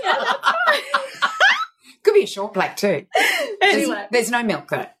 Oh, yeah, that's right. Could be a short black too. Anyway. There's no milk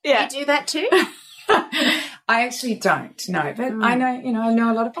though. Yeah. You do that too? I actually don't, no, but I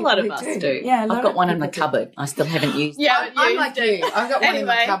know a lot of people. A lot of us do. Yeah, I've got one in my cupboard. I still haven't used it. Yeah, I'm like you. I've got one in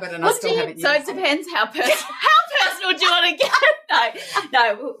my cupboard and I still haven't used it. So it depends how personal do you want to get?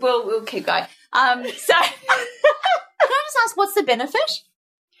 No, we'll keep going. So Can I just ask, what's the benefit?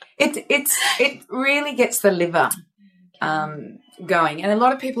 It really gets the liver going, and a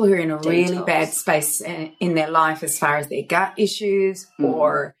lot of people who are in a really bad space in their life, as far as their gut issues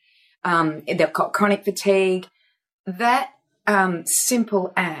or they've got chronic fatigue, that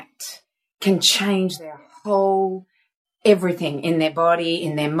simple act can change their whole everything in their body,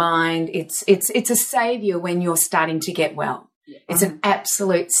 in their mind. It's a savior when you're starting to get well. It's an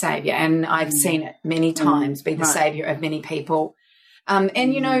absolute savior, and I've seen it many times be the savior of many people.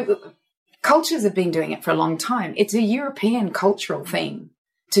 And you know, cultures have been doing it for a long time. It's a European cultural thing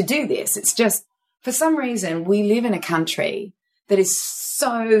to do this. It's just, for some reason, we live in a country that is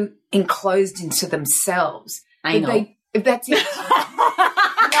so enclosed into themselves. I know. If that's it.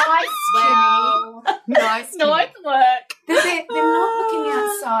 Nice work. They're not looking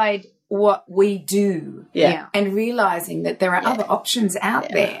outside what we do and realizing that there are other options out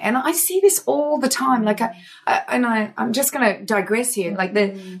there. And I see this all the time. Like I'm just going to digress here. Like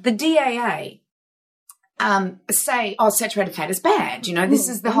the DAA say, oh, saturated fat is bad. You know, this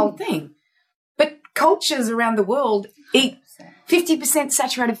is the whole thing. But cultures around the world eat 50%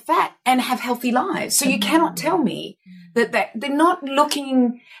 saturated fat and have healthy lives. So you cannot tell me that they're not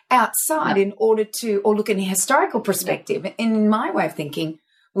looking outside in order to, or look in a historical perspective. And in my way of thinking,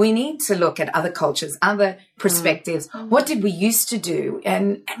 we need to look at other cultures, other perspectives. What did we used to do?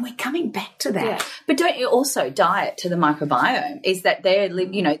 And we're coming back to that. Yeah. But don't you also diet to the microbiome? Is that they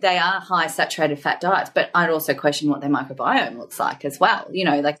are high saturated fat diets, but I'd also question what their microbiome looks like as well. You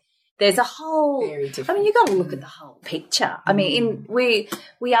know, like there's a whole, I mean, you've got to look at the whole picture. I mean, we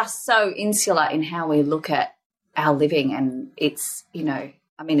are so insular in how we look at our living, and it's, you know,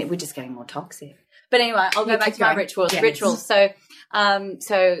 I mean, we're just getting more toxic. But anyway, I'll go back to my rituals. Yes. Rituals. So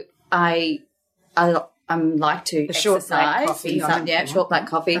I like to The short black exercise. coffee and on it. yeah, short black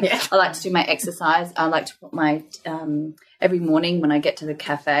coffee. Yeah. I like to do my exercise. I like to put my every morning when I get to the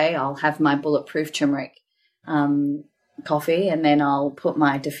cafe, I'll have my bulletproof turmeric coffee, and then I'll put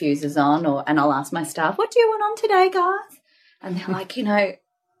my diffusers on, and I'll ask my staff, "What do you want on today, guys?" And they're like,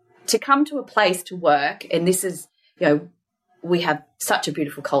 to come to a place to work, and this is, we have such a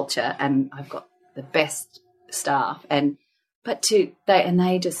beautiful culture, and I've got the best staff, they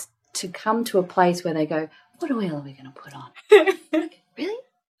just to come to a place where they go, "What oil are we going to put on?" Like, really?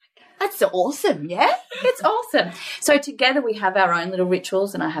 That's awesome, yeah? It's awesome. So together we have our own little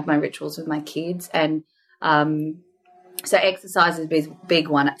rituals, and I have my rituals with my kids, and so exercise is a big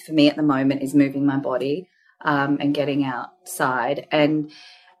one for me at the moment, is moving my body and getting outside. And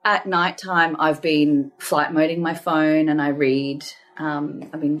at nighttime, I've been flight moding my phone, and I read.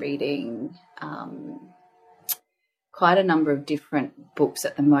 I've been reading quite a number of different books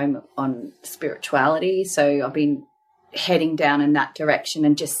at the moment on spirituality. So I've been heading down in that direction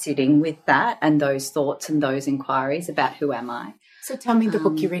and just sitting with that and those thoughts and those inquiries about who am I. So tell me the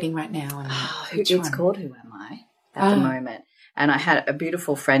book you're reading right now. And It's called Who Am I at the moment. And I had a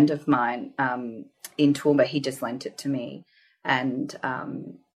beautiful friend of mine in Toowoomba. He just lent it to me, and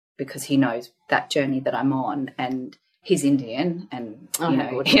because he knows that journey that I'm on, and he's Indian, and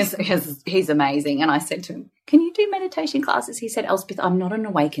he's amazing. And I said to him, "Can you do meditation classes?" He said, "Elspeth, I'm not an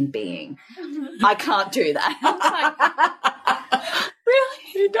awakened being. I can't do that." I was like, really?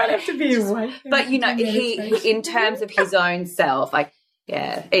 you don't have to be awake. But he in terms of his own self,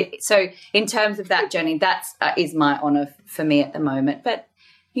 so in terms of that journey, that is my honour for me at the moment. But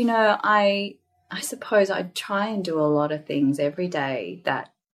I suppose I try and do a lot of things every day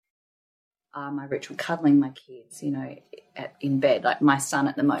that are my ritual. Cuddling my kids, in bed. Like my son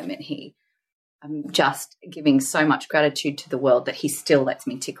at the moment, I'm just giving so much gratitude to the world that he still lets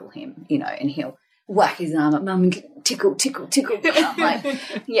me tickle him, and he'll whack his arm up, "Mum, tickle, tickle, tickle." And I'm like,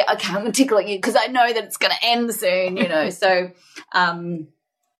 "Yeah, okay, I'm tickling you because I know that it's going to end soon," So,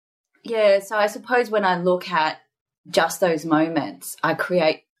 so I suppose when I look at just those moments, I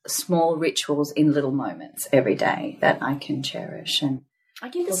create small rituals in little moments every day that I can cherish. And I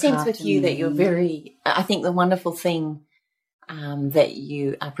get the sense with you that you're I think the wonderful thing that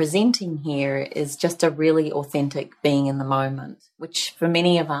you are presenting here is just a really authentic being in the moment, which for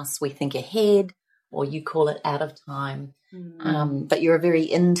many of us, we think ahead, or you call it out of time. But you're a very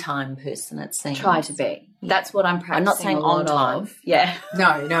in-time person, it seems. Try to be. Yeah. That's what I'm practicing. I'm not saying on time. Yeah.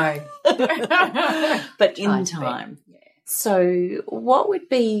 No. But in time. Yeah. So what would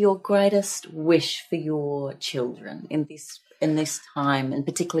be your greatest wish for your children in this time, and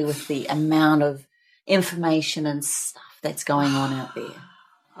particularly with the amount of information and stuff that's going on out there?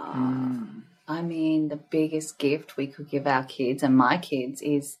 I mean, the biggest gift we could give our kids and my kids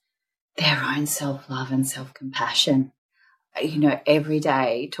is their own self-love and self-compassion. Every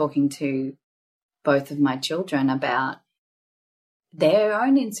day talking to both of my children about their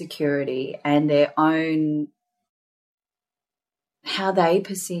own insecurity and their own, how they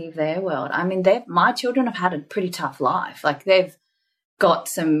perceive their world. I mean, my children have had a pretty tough life. Like, they've got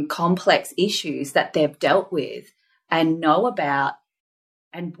some complex issues that they've dealt with and know about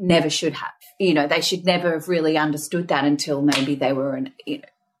and never should have. They should never have really understood that until maybe they were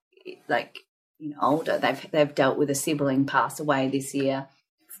older. They've dealt with a sibling pass away this year,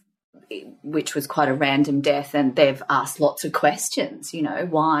 which was quite a random death, and they've asked lots of questions.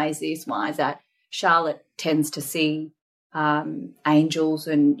 Why is this? Why is that? Charlotte tends to see angels,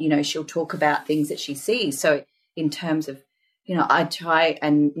 and she'll talk about things that she sees. So in terms of, I try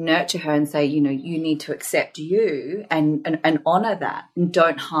and nurture her and say, you need to accept you and honour that, and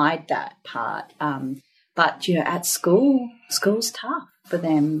don't hide that part. But at school's tough for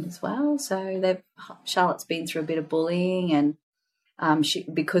them as well. So Charlotte's been through a bit of bullying, and she,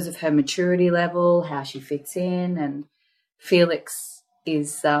 because of her maturity level, how she fits in, and Felix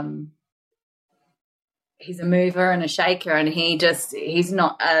is he's a mover and a shaker, and he's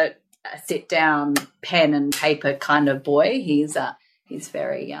not a sit down pen and paper kind of boy. He's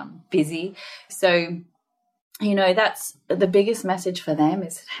very busy. So that's the biggest message for them,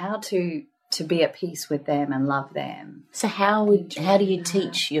 is how to be at peace with them and love them. So how do you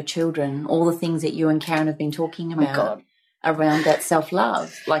teach your children all the things that you and Karen have been talking about around that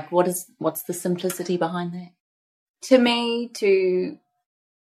self-love? Like, what's the simplicity behind that? To me, to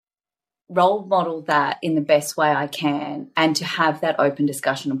role model that in the best way I can, and to have that open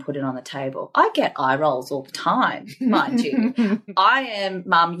discussion and put it on the table. I get eye rolls all the time, mind you. I am,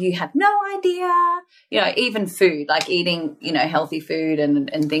 Mum, you have no idea. Even food, like eating, healthy food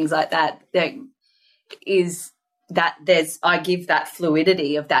and things like that, is I give that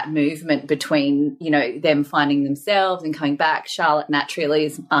fluidity of that movement between, you know, them finding themselves and coming back. Charlotte naturally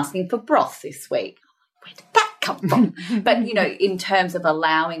is asking for broth this week. Where did that come from? But, you know, in terms of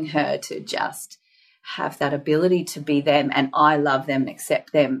allowing her to just have that ability to be them, and I love them and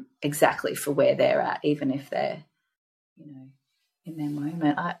accept them exactly for where they're at, even if they're, you know, in their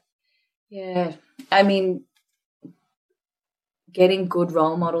moment. I mean, getting good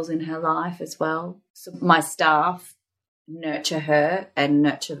role models in her life as well. So my staff nurture her and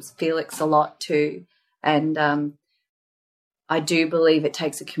nurtures Felix a lot too. And I do believe it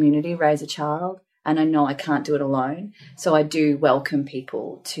takes a community to raise a child, and I know I can't do it alone. So I do welcome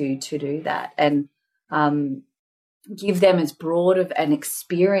people to do that, and give them as broad of an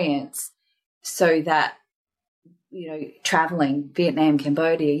experience so that, you know, traveling Vietnam,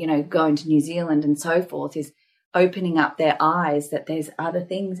 Cambodia, you know, going to New Zealand and so forth is opening up their eyes that there's other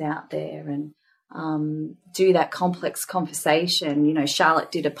things out there, and do that complex conversation. You know,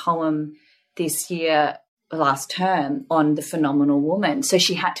 Charlotte did a poem this year, last term, on the phenomenal woman. So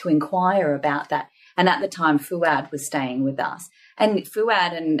she had to inquire about that. And at the time, Fuad was staying with us. And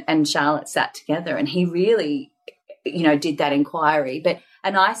Fuad and Charlotte sat together, and he really, you know, did that inquiry.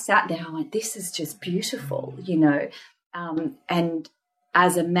 And I sat there, I went, this is just beautiful, you know. And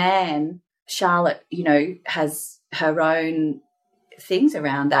as a man, Charlotte, you know, has her own things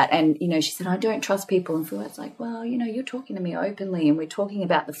around that. And, you know, she said, I don't trust people. And Fuad's like, well, you know, you're talking to me openly, and we're talking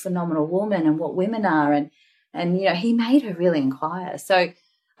about the phenomenal woman and what women are. And you know, he made her really inquire. So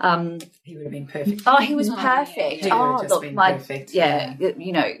he would have been perfect. Oh, he was perfect. He would have just been perfect. Yeah,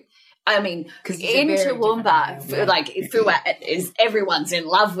 you know, I mean, in Toowoomba, like, Fuad is, everyone's in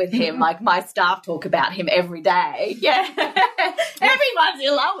love with him. Like, my staff talk about him every day. Yeah. Everyone's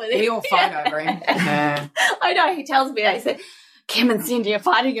in love with him. We all fight over him. Yeah. I know. He tells me, I said, Kim and Cindy are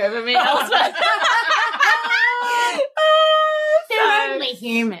fighting over me. Elspeth. They're only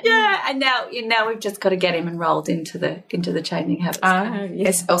human. Yeah, and now we've just got to get him enrolled into the Changing Habits.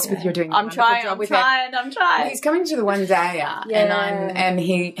 Yes, Elspeth, you're doing. I'm trying. I'm trying. He's coming to the one day, and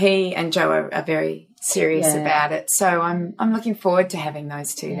he and Joe are very serious about it. So I'm looking forward to having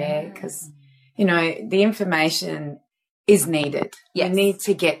those two there, because, you know, the information is needed. Yes. We need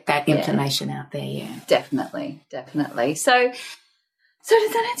to get that information out there. Yeah, definitely. So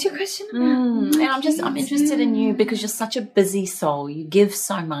does that answer your question? And I'm interested in you, because you're such a busy soul. You give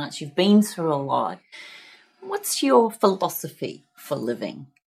so much. You've been through a lot. What's your philosophy for living?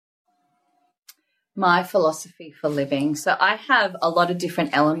 My philosophy for living. So I have a lot of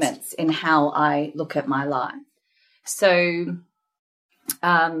different elements in how I look at my life. So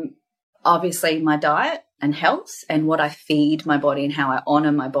obviously my diet and health, and what I feed my body, and how I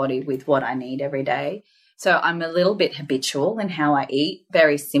honour my body with what I need every day. So I'm a little bit habitual in how I eat,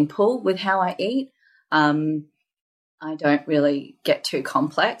 very simple with how I eat. I don't really get too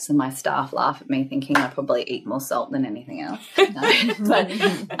complex, and my staff laugh at me thinking I probably eat more salt than anything else. No.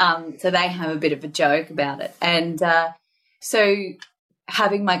 But, so they have a bit of a joke about it. And so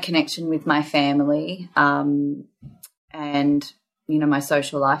having my connection with my family and, you know, my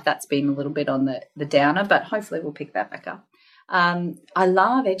social life, that's been a little bit on the downer, but hopefully we'll pick that back up. I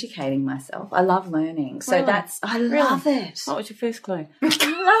love educating myself. I love learning. So Really? I love it. What was your first clue? So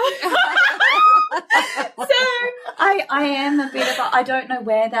I am a bit of I don't know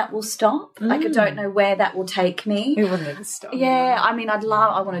where that will stop. Like, I don't know where that will take me. it will never stop. Yeah, I mean, I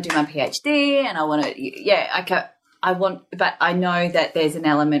want to do my PhD, and I want to, but I know that there's an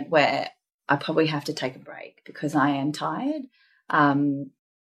element where I probably have to take a break, because I am tired. And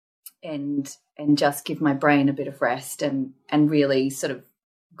just give my brain a bit of rest, and really sort of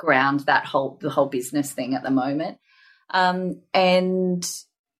ground the whole business thing at the moment. And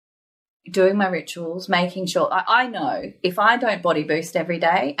doing my rituals, making sure I know if I don't body boost every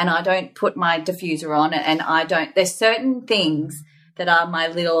day, and I don't put my diffuser on, and there's certain things that are my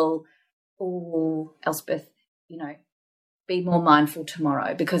little, Elspeth, you know, be more mindful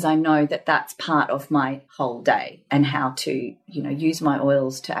tomorrow, because I know that that's part of my whole day, and how to, you know, use my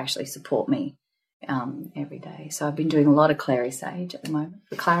oils to actually support me every day. So I've been doing a lot of clary sage at the moment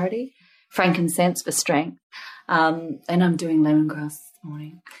for clarity, frankincense for strength, and I'm doing lemongrass this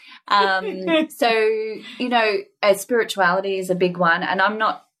morning. So, you know, spirituality is a big one, and I'm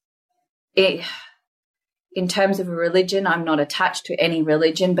not, in terms of a religion, I'm not attached to any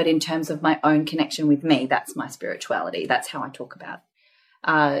religion, but in terms of my own connection with me, that's my spirituality. That's how I talk about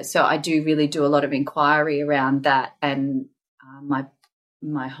it. So I do really do a lot of inquiry around that, and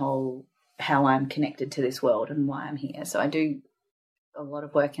my whole, how I'm connected to this world and why I'm here. So I do a lot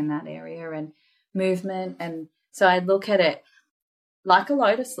of work in that area, and movement. And so I look at it like a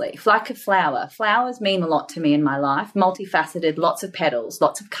lotus leaf, like a flower. Flowers mean a lot to me in my life. Multifaceted, lots of petals,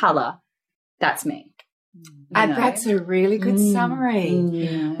 lots of colour. That's me. And that's a really good summary.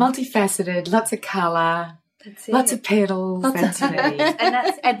 Yeah. Multifaceted, lots of colour, That's it. lots of petals. That's me.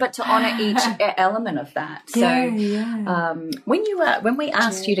 But to honour each element of that. So, yeah. When we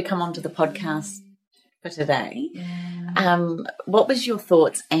asked you to come onto the podcast for today, what was your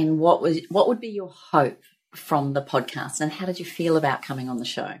thoughts and what would be your hope from the podcast, and how did you feel about coming on the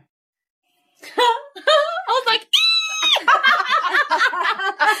show?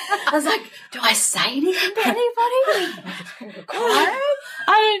 I was like, do I say anything to anybody? I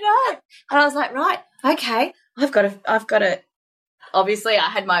don't know. And I was like, right, okay, I've got to. Obviously, I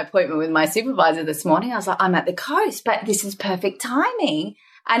had my appointment with my supervisor this morning. I was like, I'm at the coast, but this is perfect timing.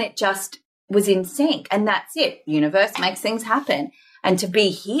 And it just was in sync. And that's it. Universe makes things happen. And to be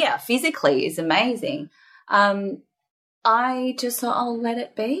here physically is amazing. I just thought, I'll let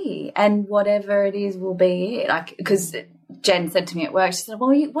it be. And whatever it is will be it. Because Jen said to me at work, she said, well,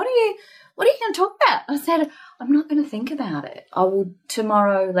 what are you going to talk about? I said, I'm not going to think about it. I will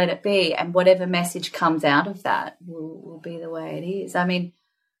tomorrow let it be, and whatever message comes out of that will be the way it is. I mean,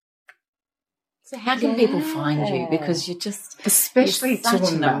 so how can people find you? Because you're especially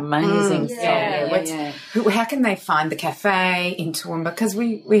such an Toowoomba. amazing song. How can they find the cafe in Toowoomba? Because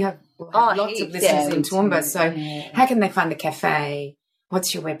we have lots of listeners in Toowoomba. So how can they find the cafe?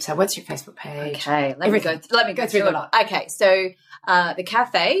 What's your website? What's your Facebook page? Okay, let me go through the lot. Okay, so the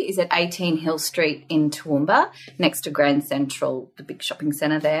cafe is at 18 Hill Street in Toowoomba, next to Grand Central, the big shopping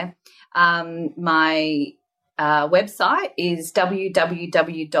centre there. My website is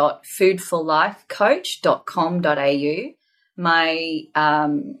www.foodforlifecoach.com.au. My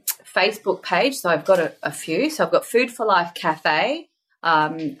Facebook page, so I've got a few. So I've got Food for Life Cafe.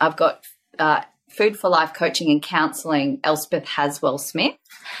 I've got Food for Life Coaching and Counselling, Elspeth Haswell Smith,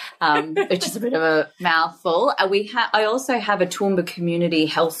 which is a bit of a mouthful. I also have a Toowoomba Community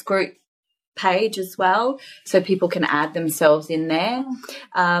Health Group page as well, so people can add themselves in there.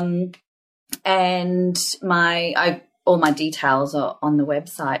 And all my details are on the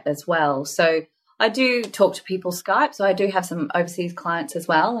website as well. So I do talk to people Skype, so I do have some overseas clients as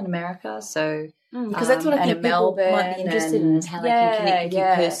well in America. So because that's what I think people might be interested in, is how they can connect with you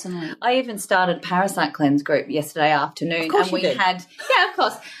personally. I even started a Parasite Cleanse group yesterday afternoon, of course and we did. had of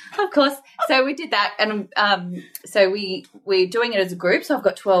course. So we did that, and so we're doing it as a group. So I've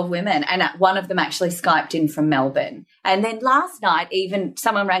got 12 women, and one of them actually Skyped in from Melbourne. And then last night, even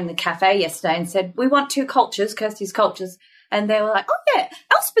someone rang the cafe yesterday and said, "We want 2 cultures, Kirsty's cultures." And they were like, "Oh, yeah,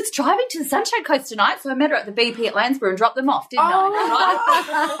 Elspeth's driving to the Sunshine Coast tonight." So I met her at the BP at Landsborough and dropped them off, didn't I?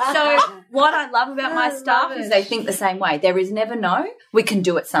 Right? So what I love about my staff is they think the same way. There is never no. We can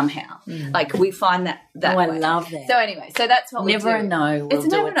do it somehow. Like we find that I way. love that. So anyway, so that's what Never we do. a no. We'll It's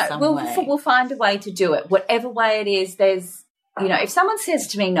do never it no. some way. We'll find a way to do it. Whatever way it is, there's, if someone says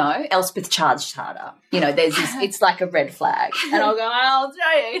to me no, Elspeth charged harder. There's this, it's like a red flag. And I'll go, I'll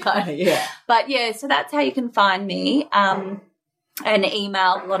show you. Yeah. But yeah, so that's how you can find me. And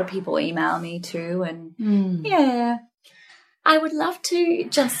email, a lot of people email me too. And yeah. I would love to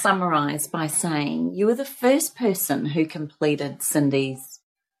just summarise by saying you were the first person who completed Cindy's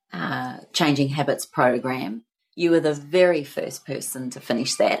Changing Habits program. You were the very first person to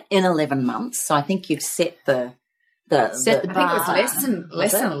finish that in 11 months. So I think you've set the I think it was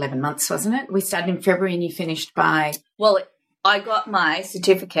less than 11 months, wasn't it? We started in February and you finished by... Well, I got my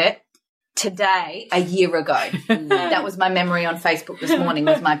certificate today, a year ago. That was my memory on Facebook this morning,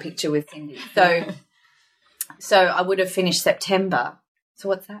 was my picture with Cindy. So I would have finished September. So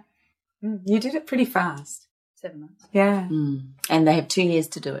what's that? You did it pretty fast. 7 months. Yeah. And they have 2 years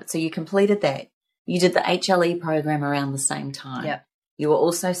to do it. So you completed that. You did the HLE program around the same time. Yep. You were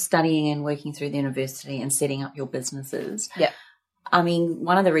also studying and working through the university and setting up your businesses. Yeah. I mean,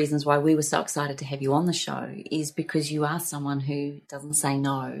 one of the reasons why we were so excited to have you on the show is because you are someone who doesn't say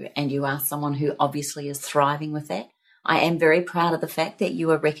no, and you are someone who obviously is thriving with that. I am very proud of the fact that you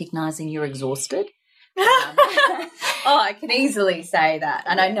are recognising you're exhausted. Oh, I can easily say that.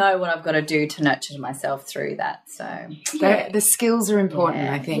 And I know what I've got to do to nurture myself through that. So the skills are important,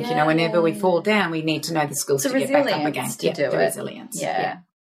 I think. Whenever we fall down, we need to know the skills to get back up again. To do the it. Resilience. Yeah.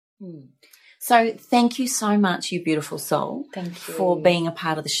 So thank you so much, you beautiful soul, Thank you. for being a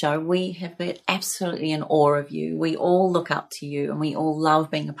part of the show. We have been absolutely in awe of you. We all look up to you and we all love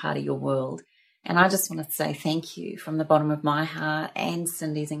being a part of your world. And I just want to say thank you from the bottom of my heart and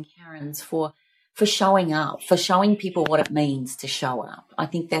Cindy's and Karen's for showing up, for showing people what it means to show up. I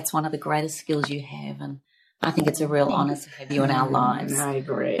think that's one of the greatest skills you have, and I think it's a real honour to have you in our lives. I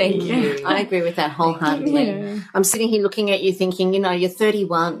agree. Thank you. I agree with that wholeheartedly. I'm sitting here looking at you thinking, you're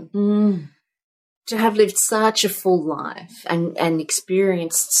 31. To have lived such a full life and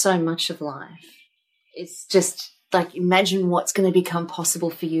experienced so much of life. It's just like, imagine what's going to become possible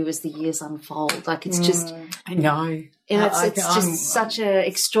for you as the years unfold. Like, it's just, I know. it's just such an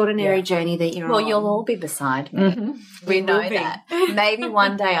extraordinary journey that you're on. Well, you'll all be beside me. We know that. Maybe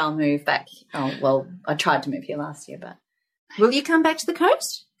one day I'll move back. Oh, well, I tried to move here last year, but Will you come back to the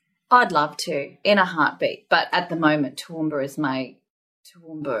coast? I'd love to, in a heartbeat. But at the moment, Toowoomba is my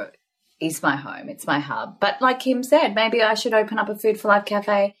home. It's my hub. But like Kim said, maybe I should open up a Food for Life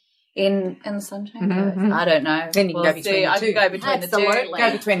cafe in the Sunshine Coast. I don't know. Then you can go between the two. I can go between the two.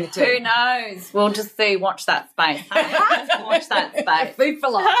 Go between the two. Who knows? We'll just see. Watch that space. Watch that space. Food for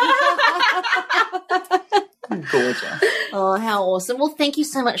Life. Gorgeous. Oh, how awesome. Well, thank you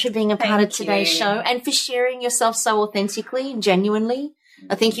so much for being a part of today's show and for sharing yourself so authentically and genuinely.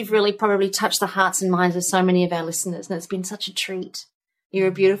 I think you've really probably touched the hearts and minds of so many of our listeners, and it's been such a treat. You're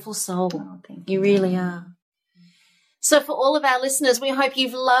a beautiful soul. Oh, thank you. You really are. So for all of our listeners, we hope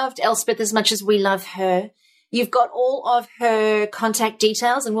you've loved Elspeth as much as we love her. You've got all of her contact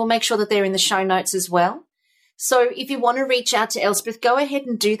details, and we'll make sure that they're in the show notes as well. So if you want to reach out to Elspeth, go ahead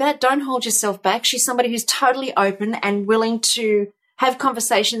and do that. Don't hold yourself back. She's somebody who's totally open and willing to have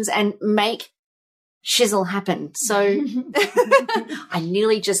conversations and make shizzle happen. So I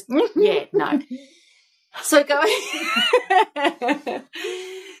nearly just, no. So go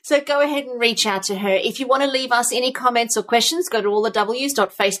ahead and reach out to her. If you want to leave us any comments or questions, go to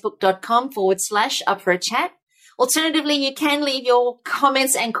allthews.facebook.com/up-for-a-chat. Alternatively, you can leave your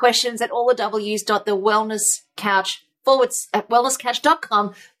comments and questions at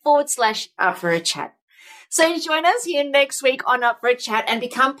allthews.wellnesscouch.com/up-for-a-chat. So join us here next week on Up for a Chat and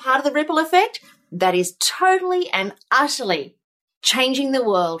become part of the ripple effect that is totally and utterly changing the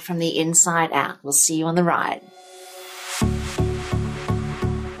world from the inside out. We'll see you on the ride.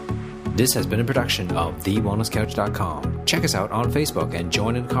 This has been a production of TheWellnessCouch.com. Check us out on Facebook and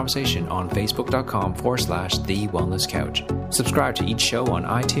join in the conversation on Facebook.com/TheWellnessCouch. Subscribe to each show on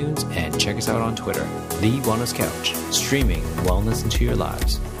iTunes and check us out on Twitter. The Wellness Couch, streaming wellness into your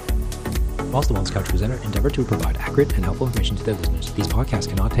lives. Whilst the Wellness Couch presenter endeavor to provide accurate and helpful information to their listeners, these podcasts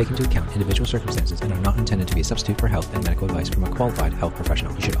cannot take into account individual circumstances and are not intended to be a substitute for health and medical advice from a qualified health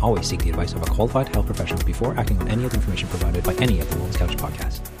professional. You should always seek the advice of a qualified health professional before acting on any of the information provided by any of the Wellness Couch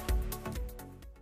podcasts.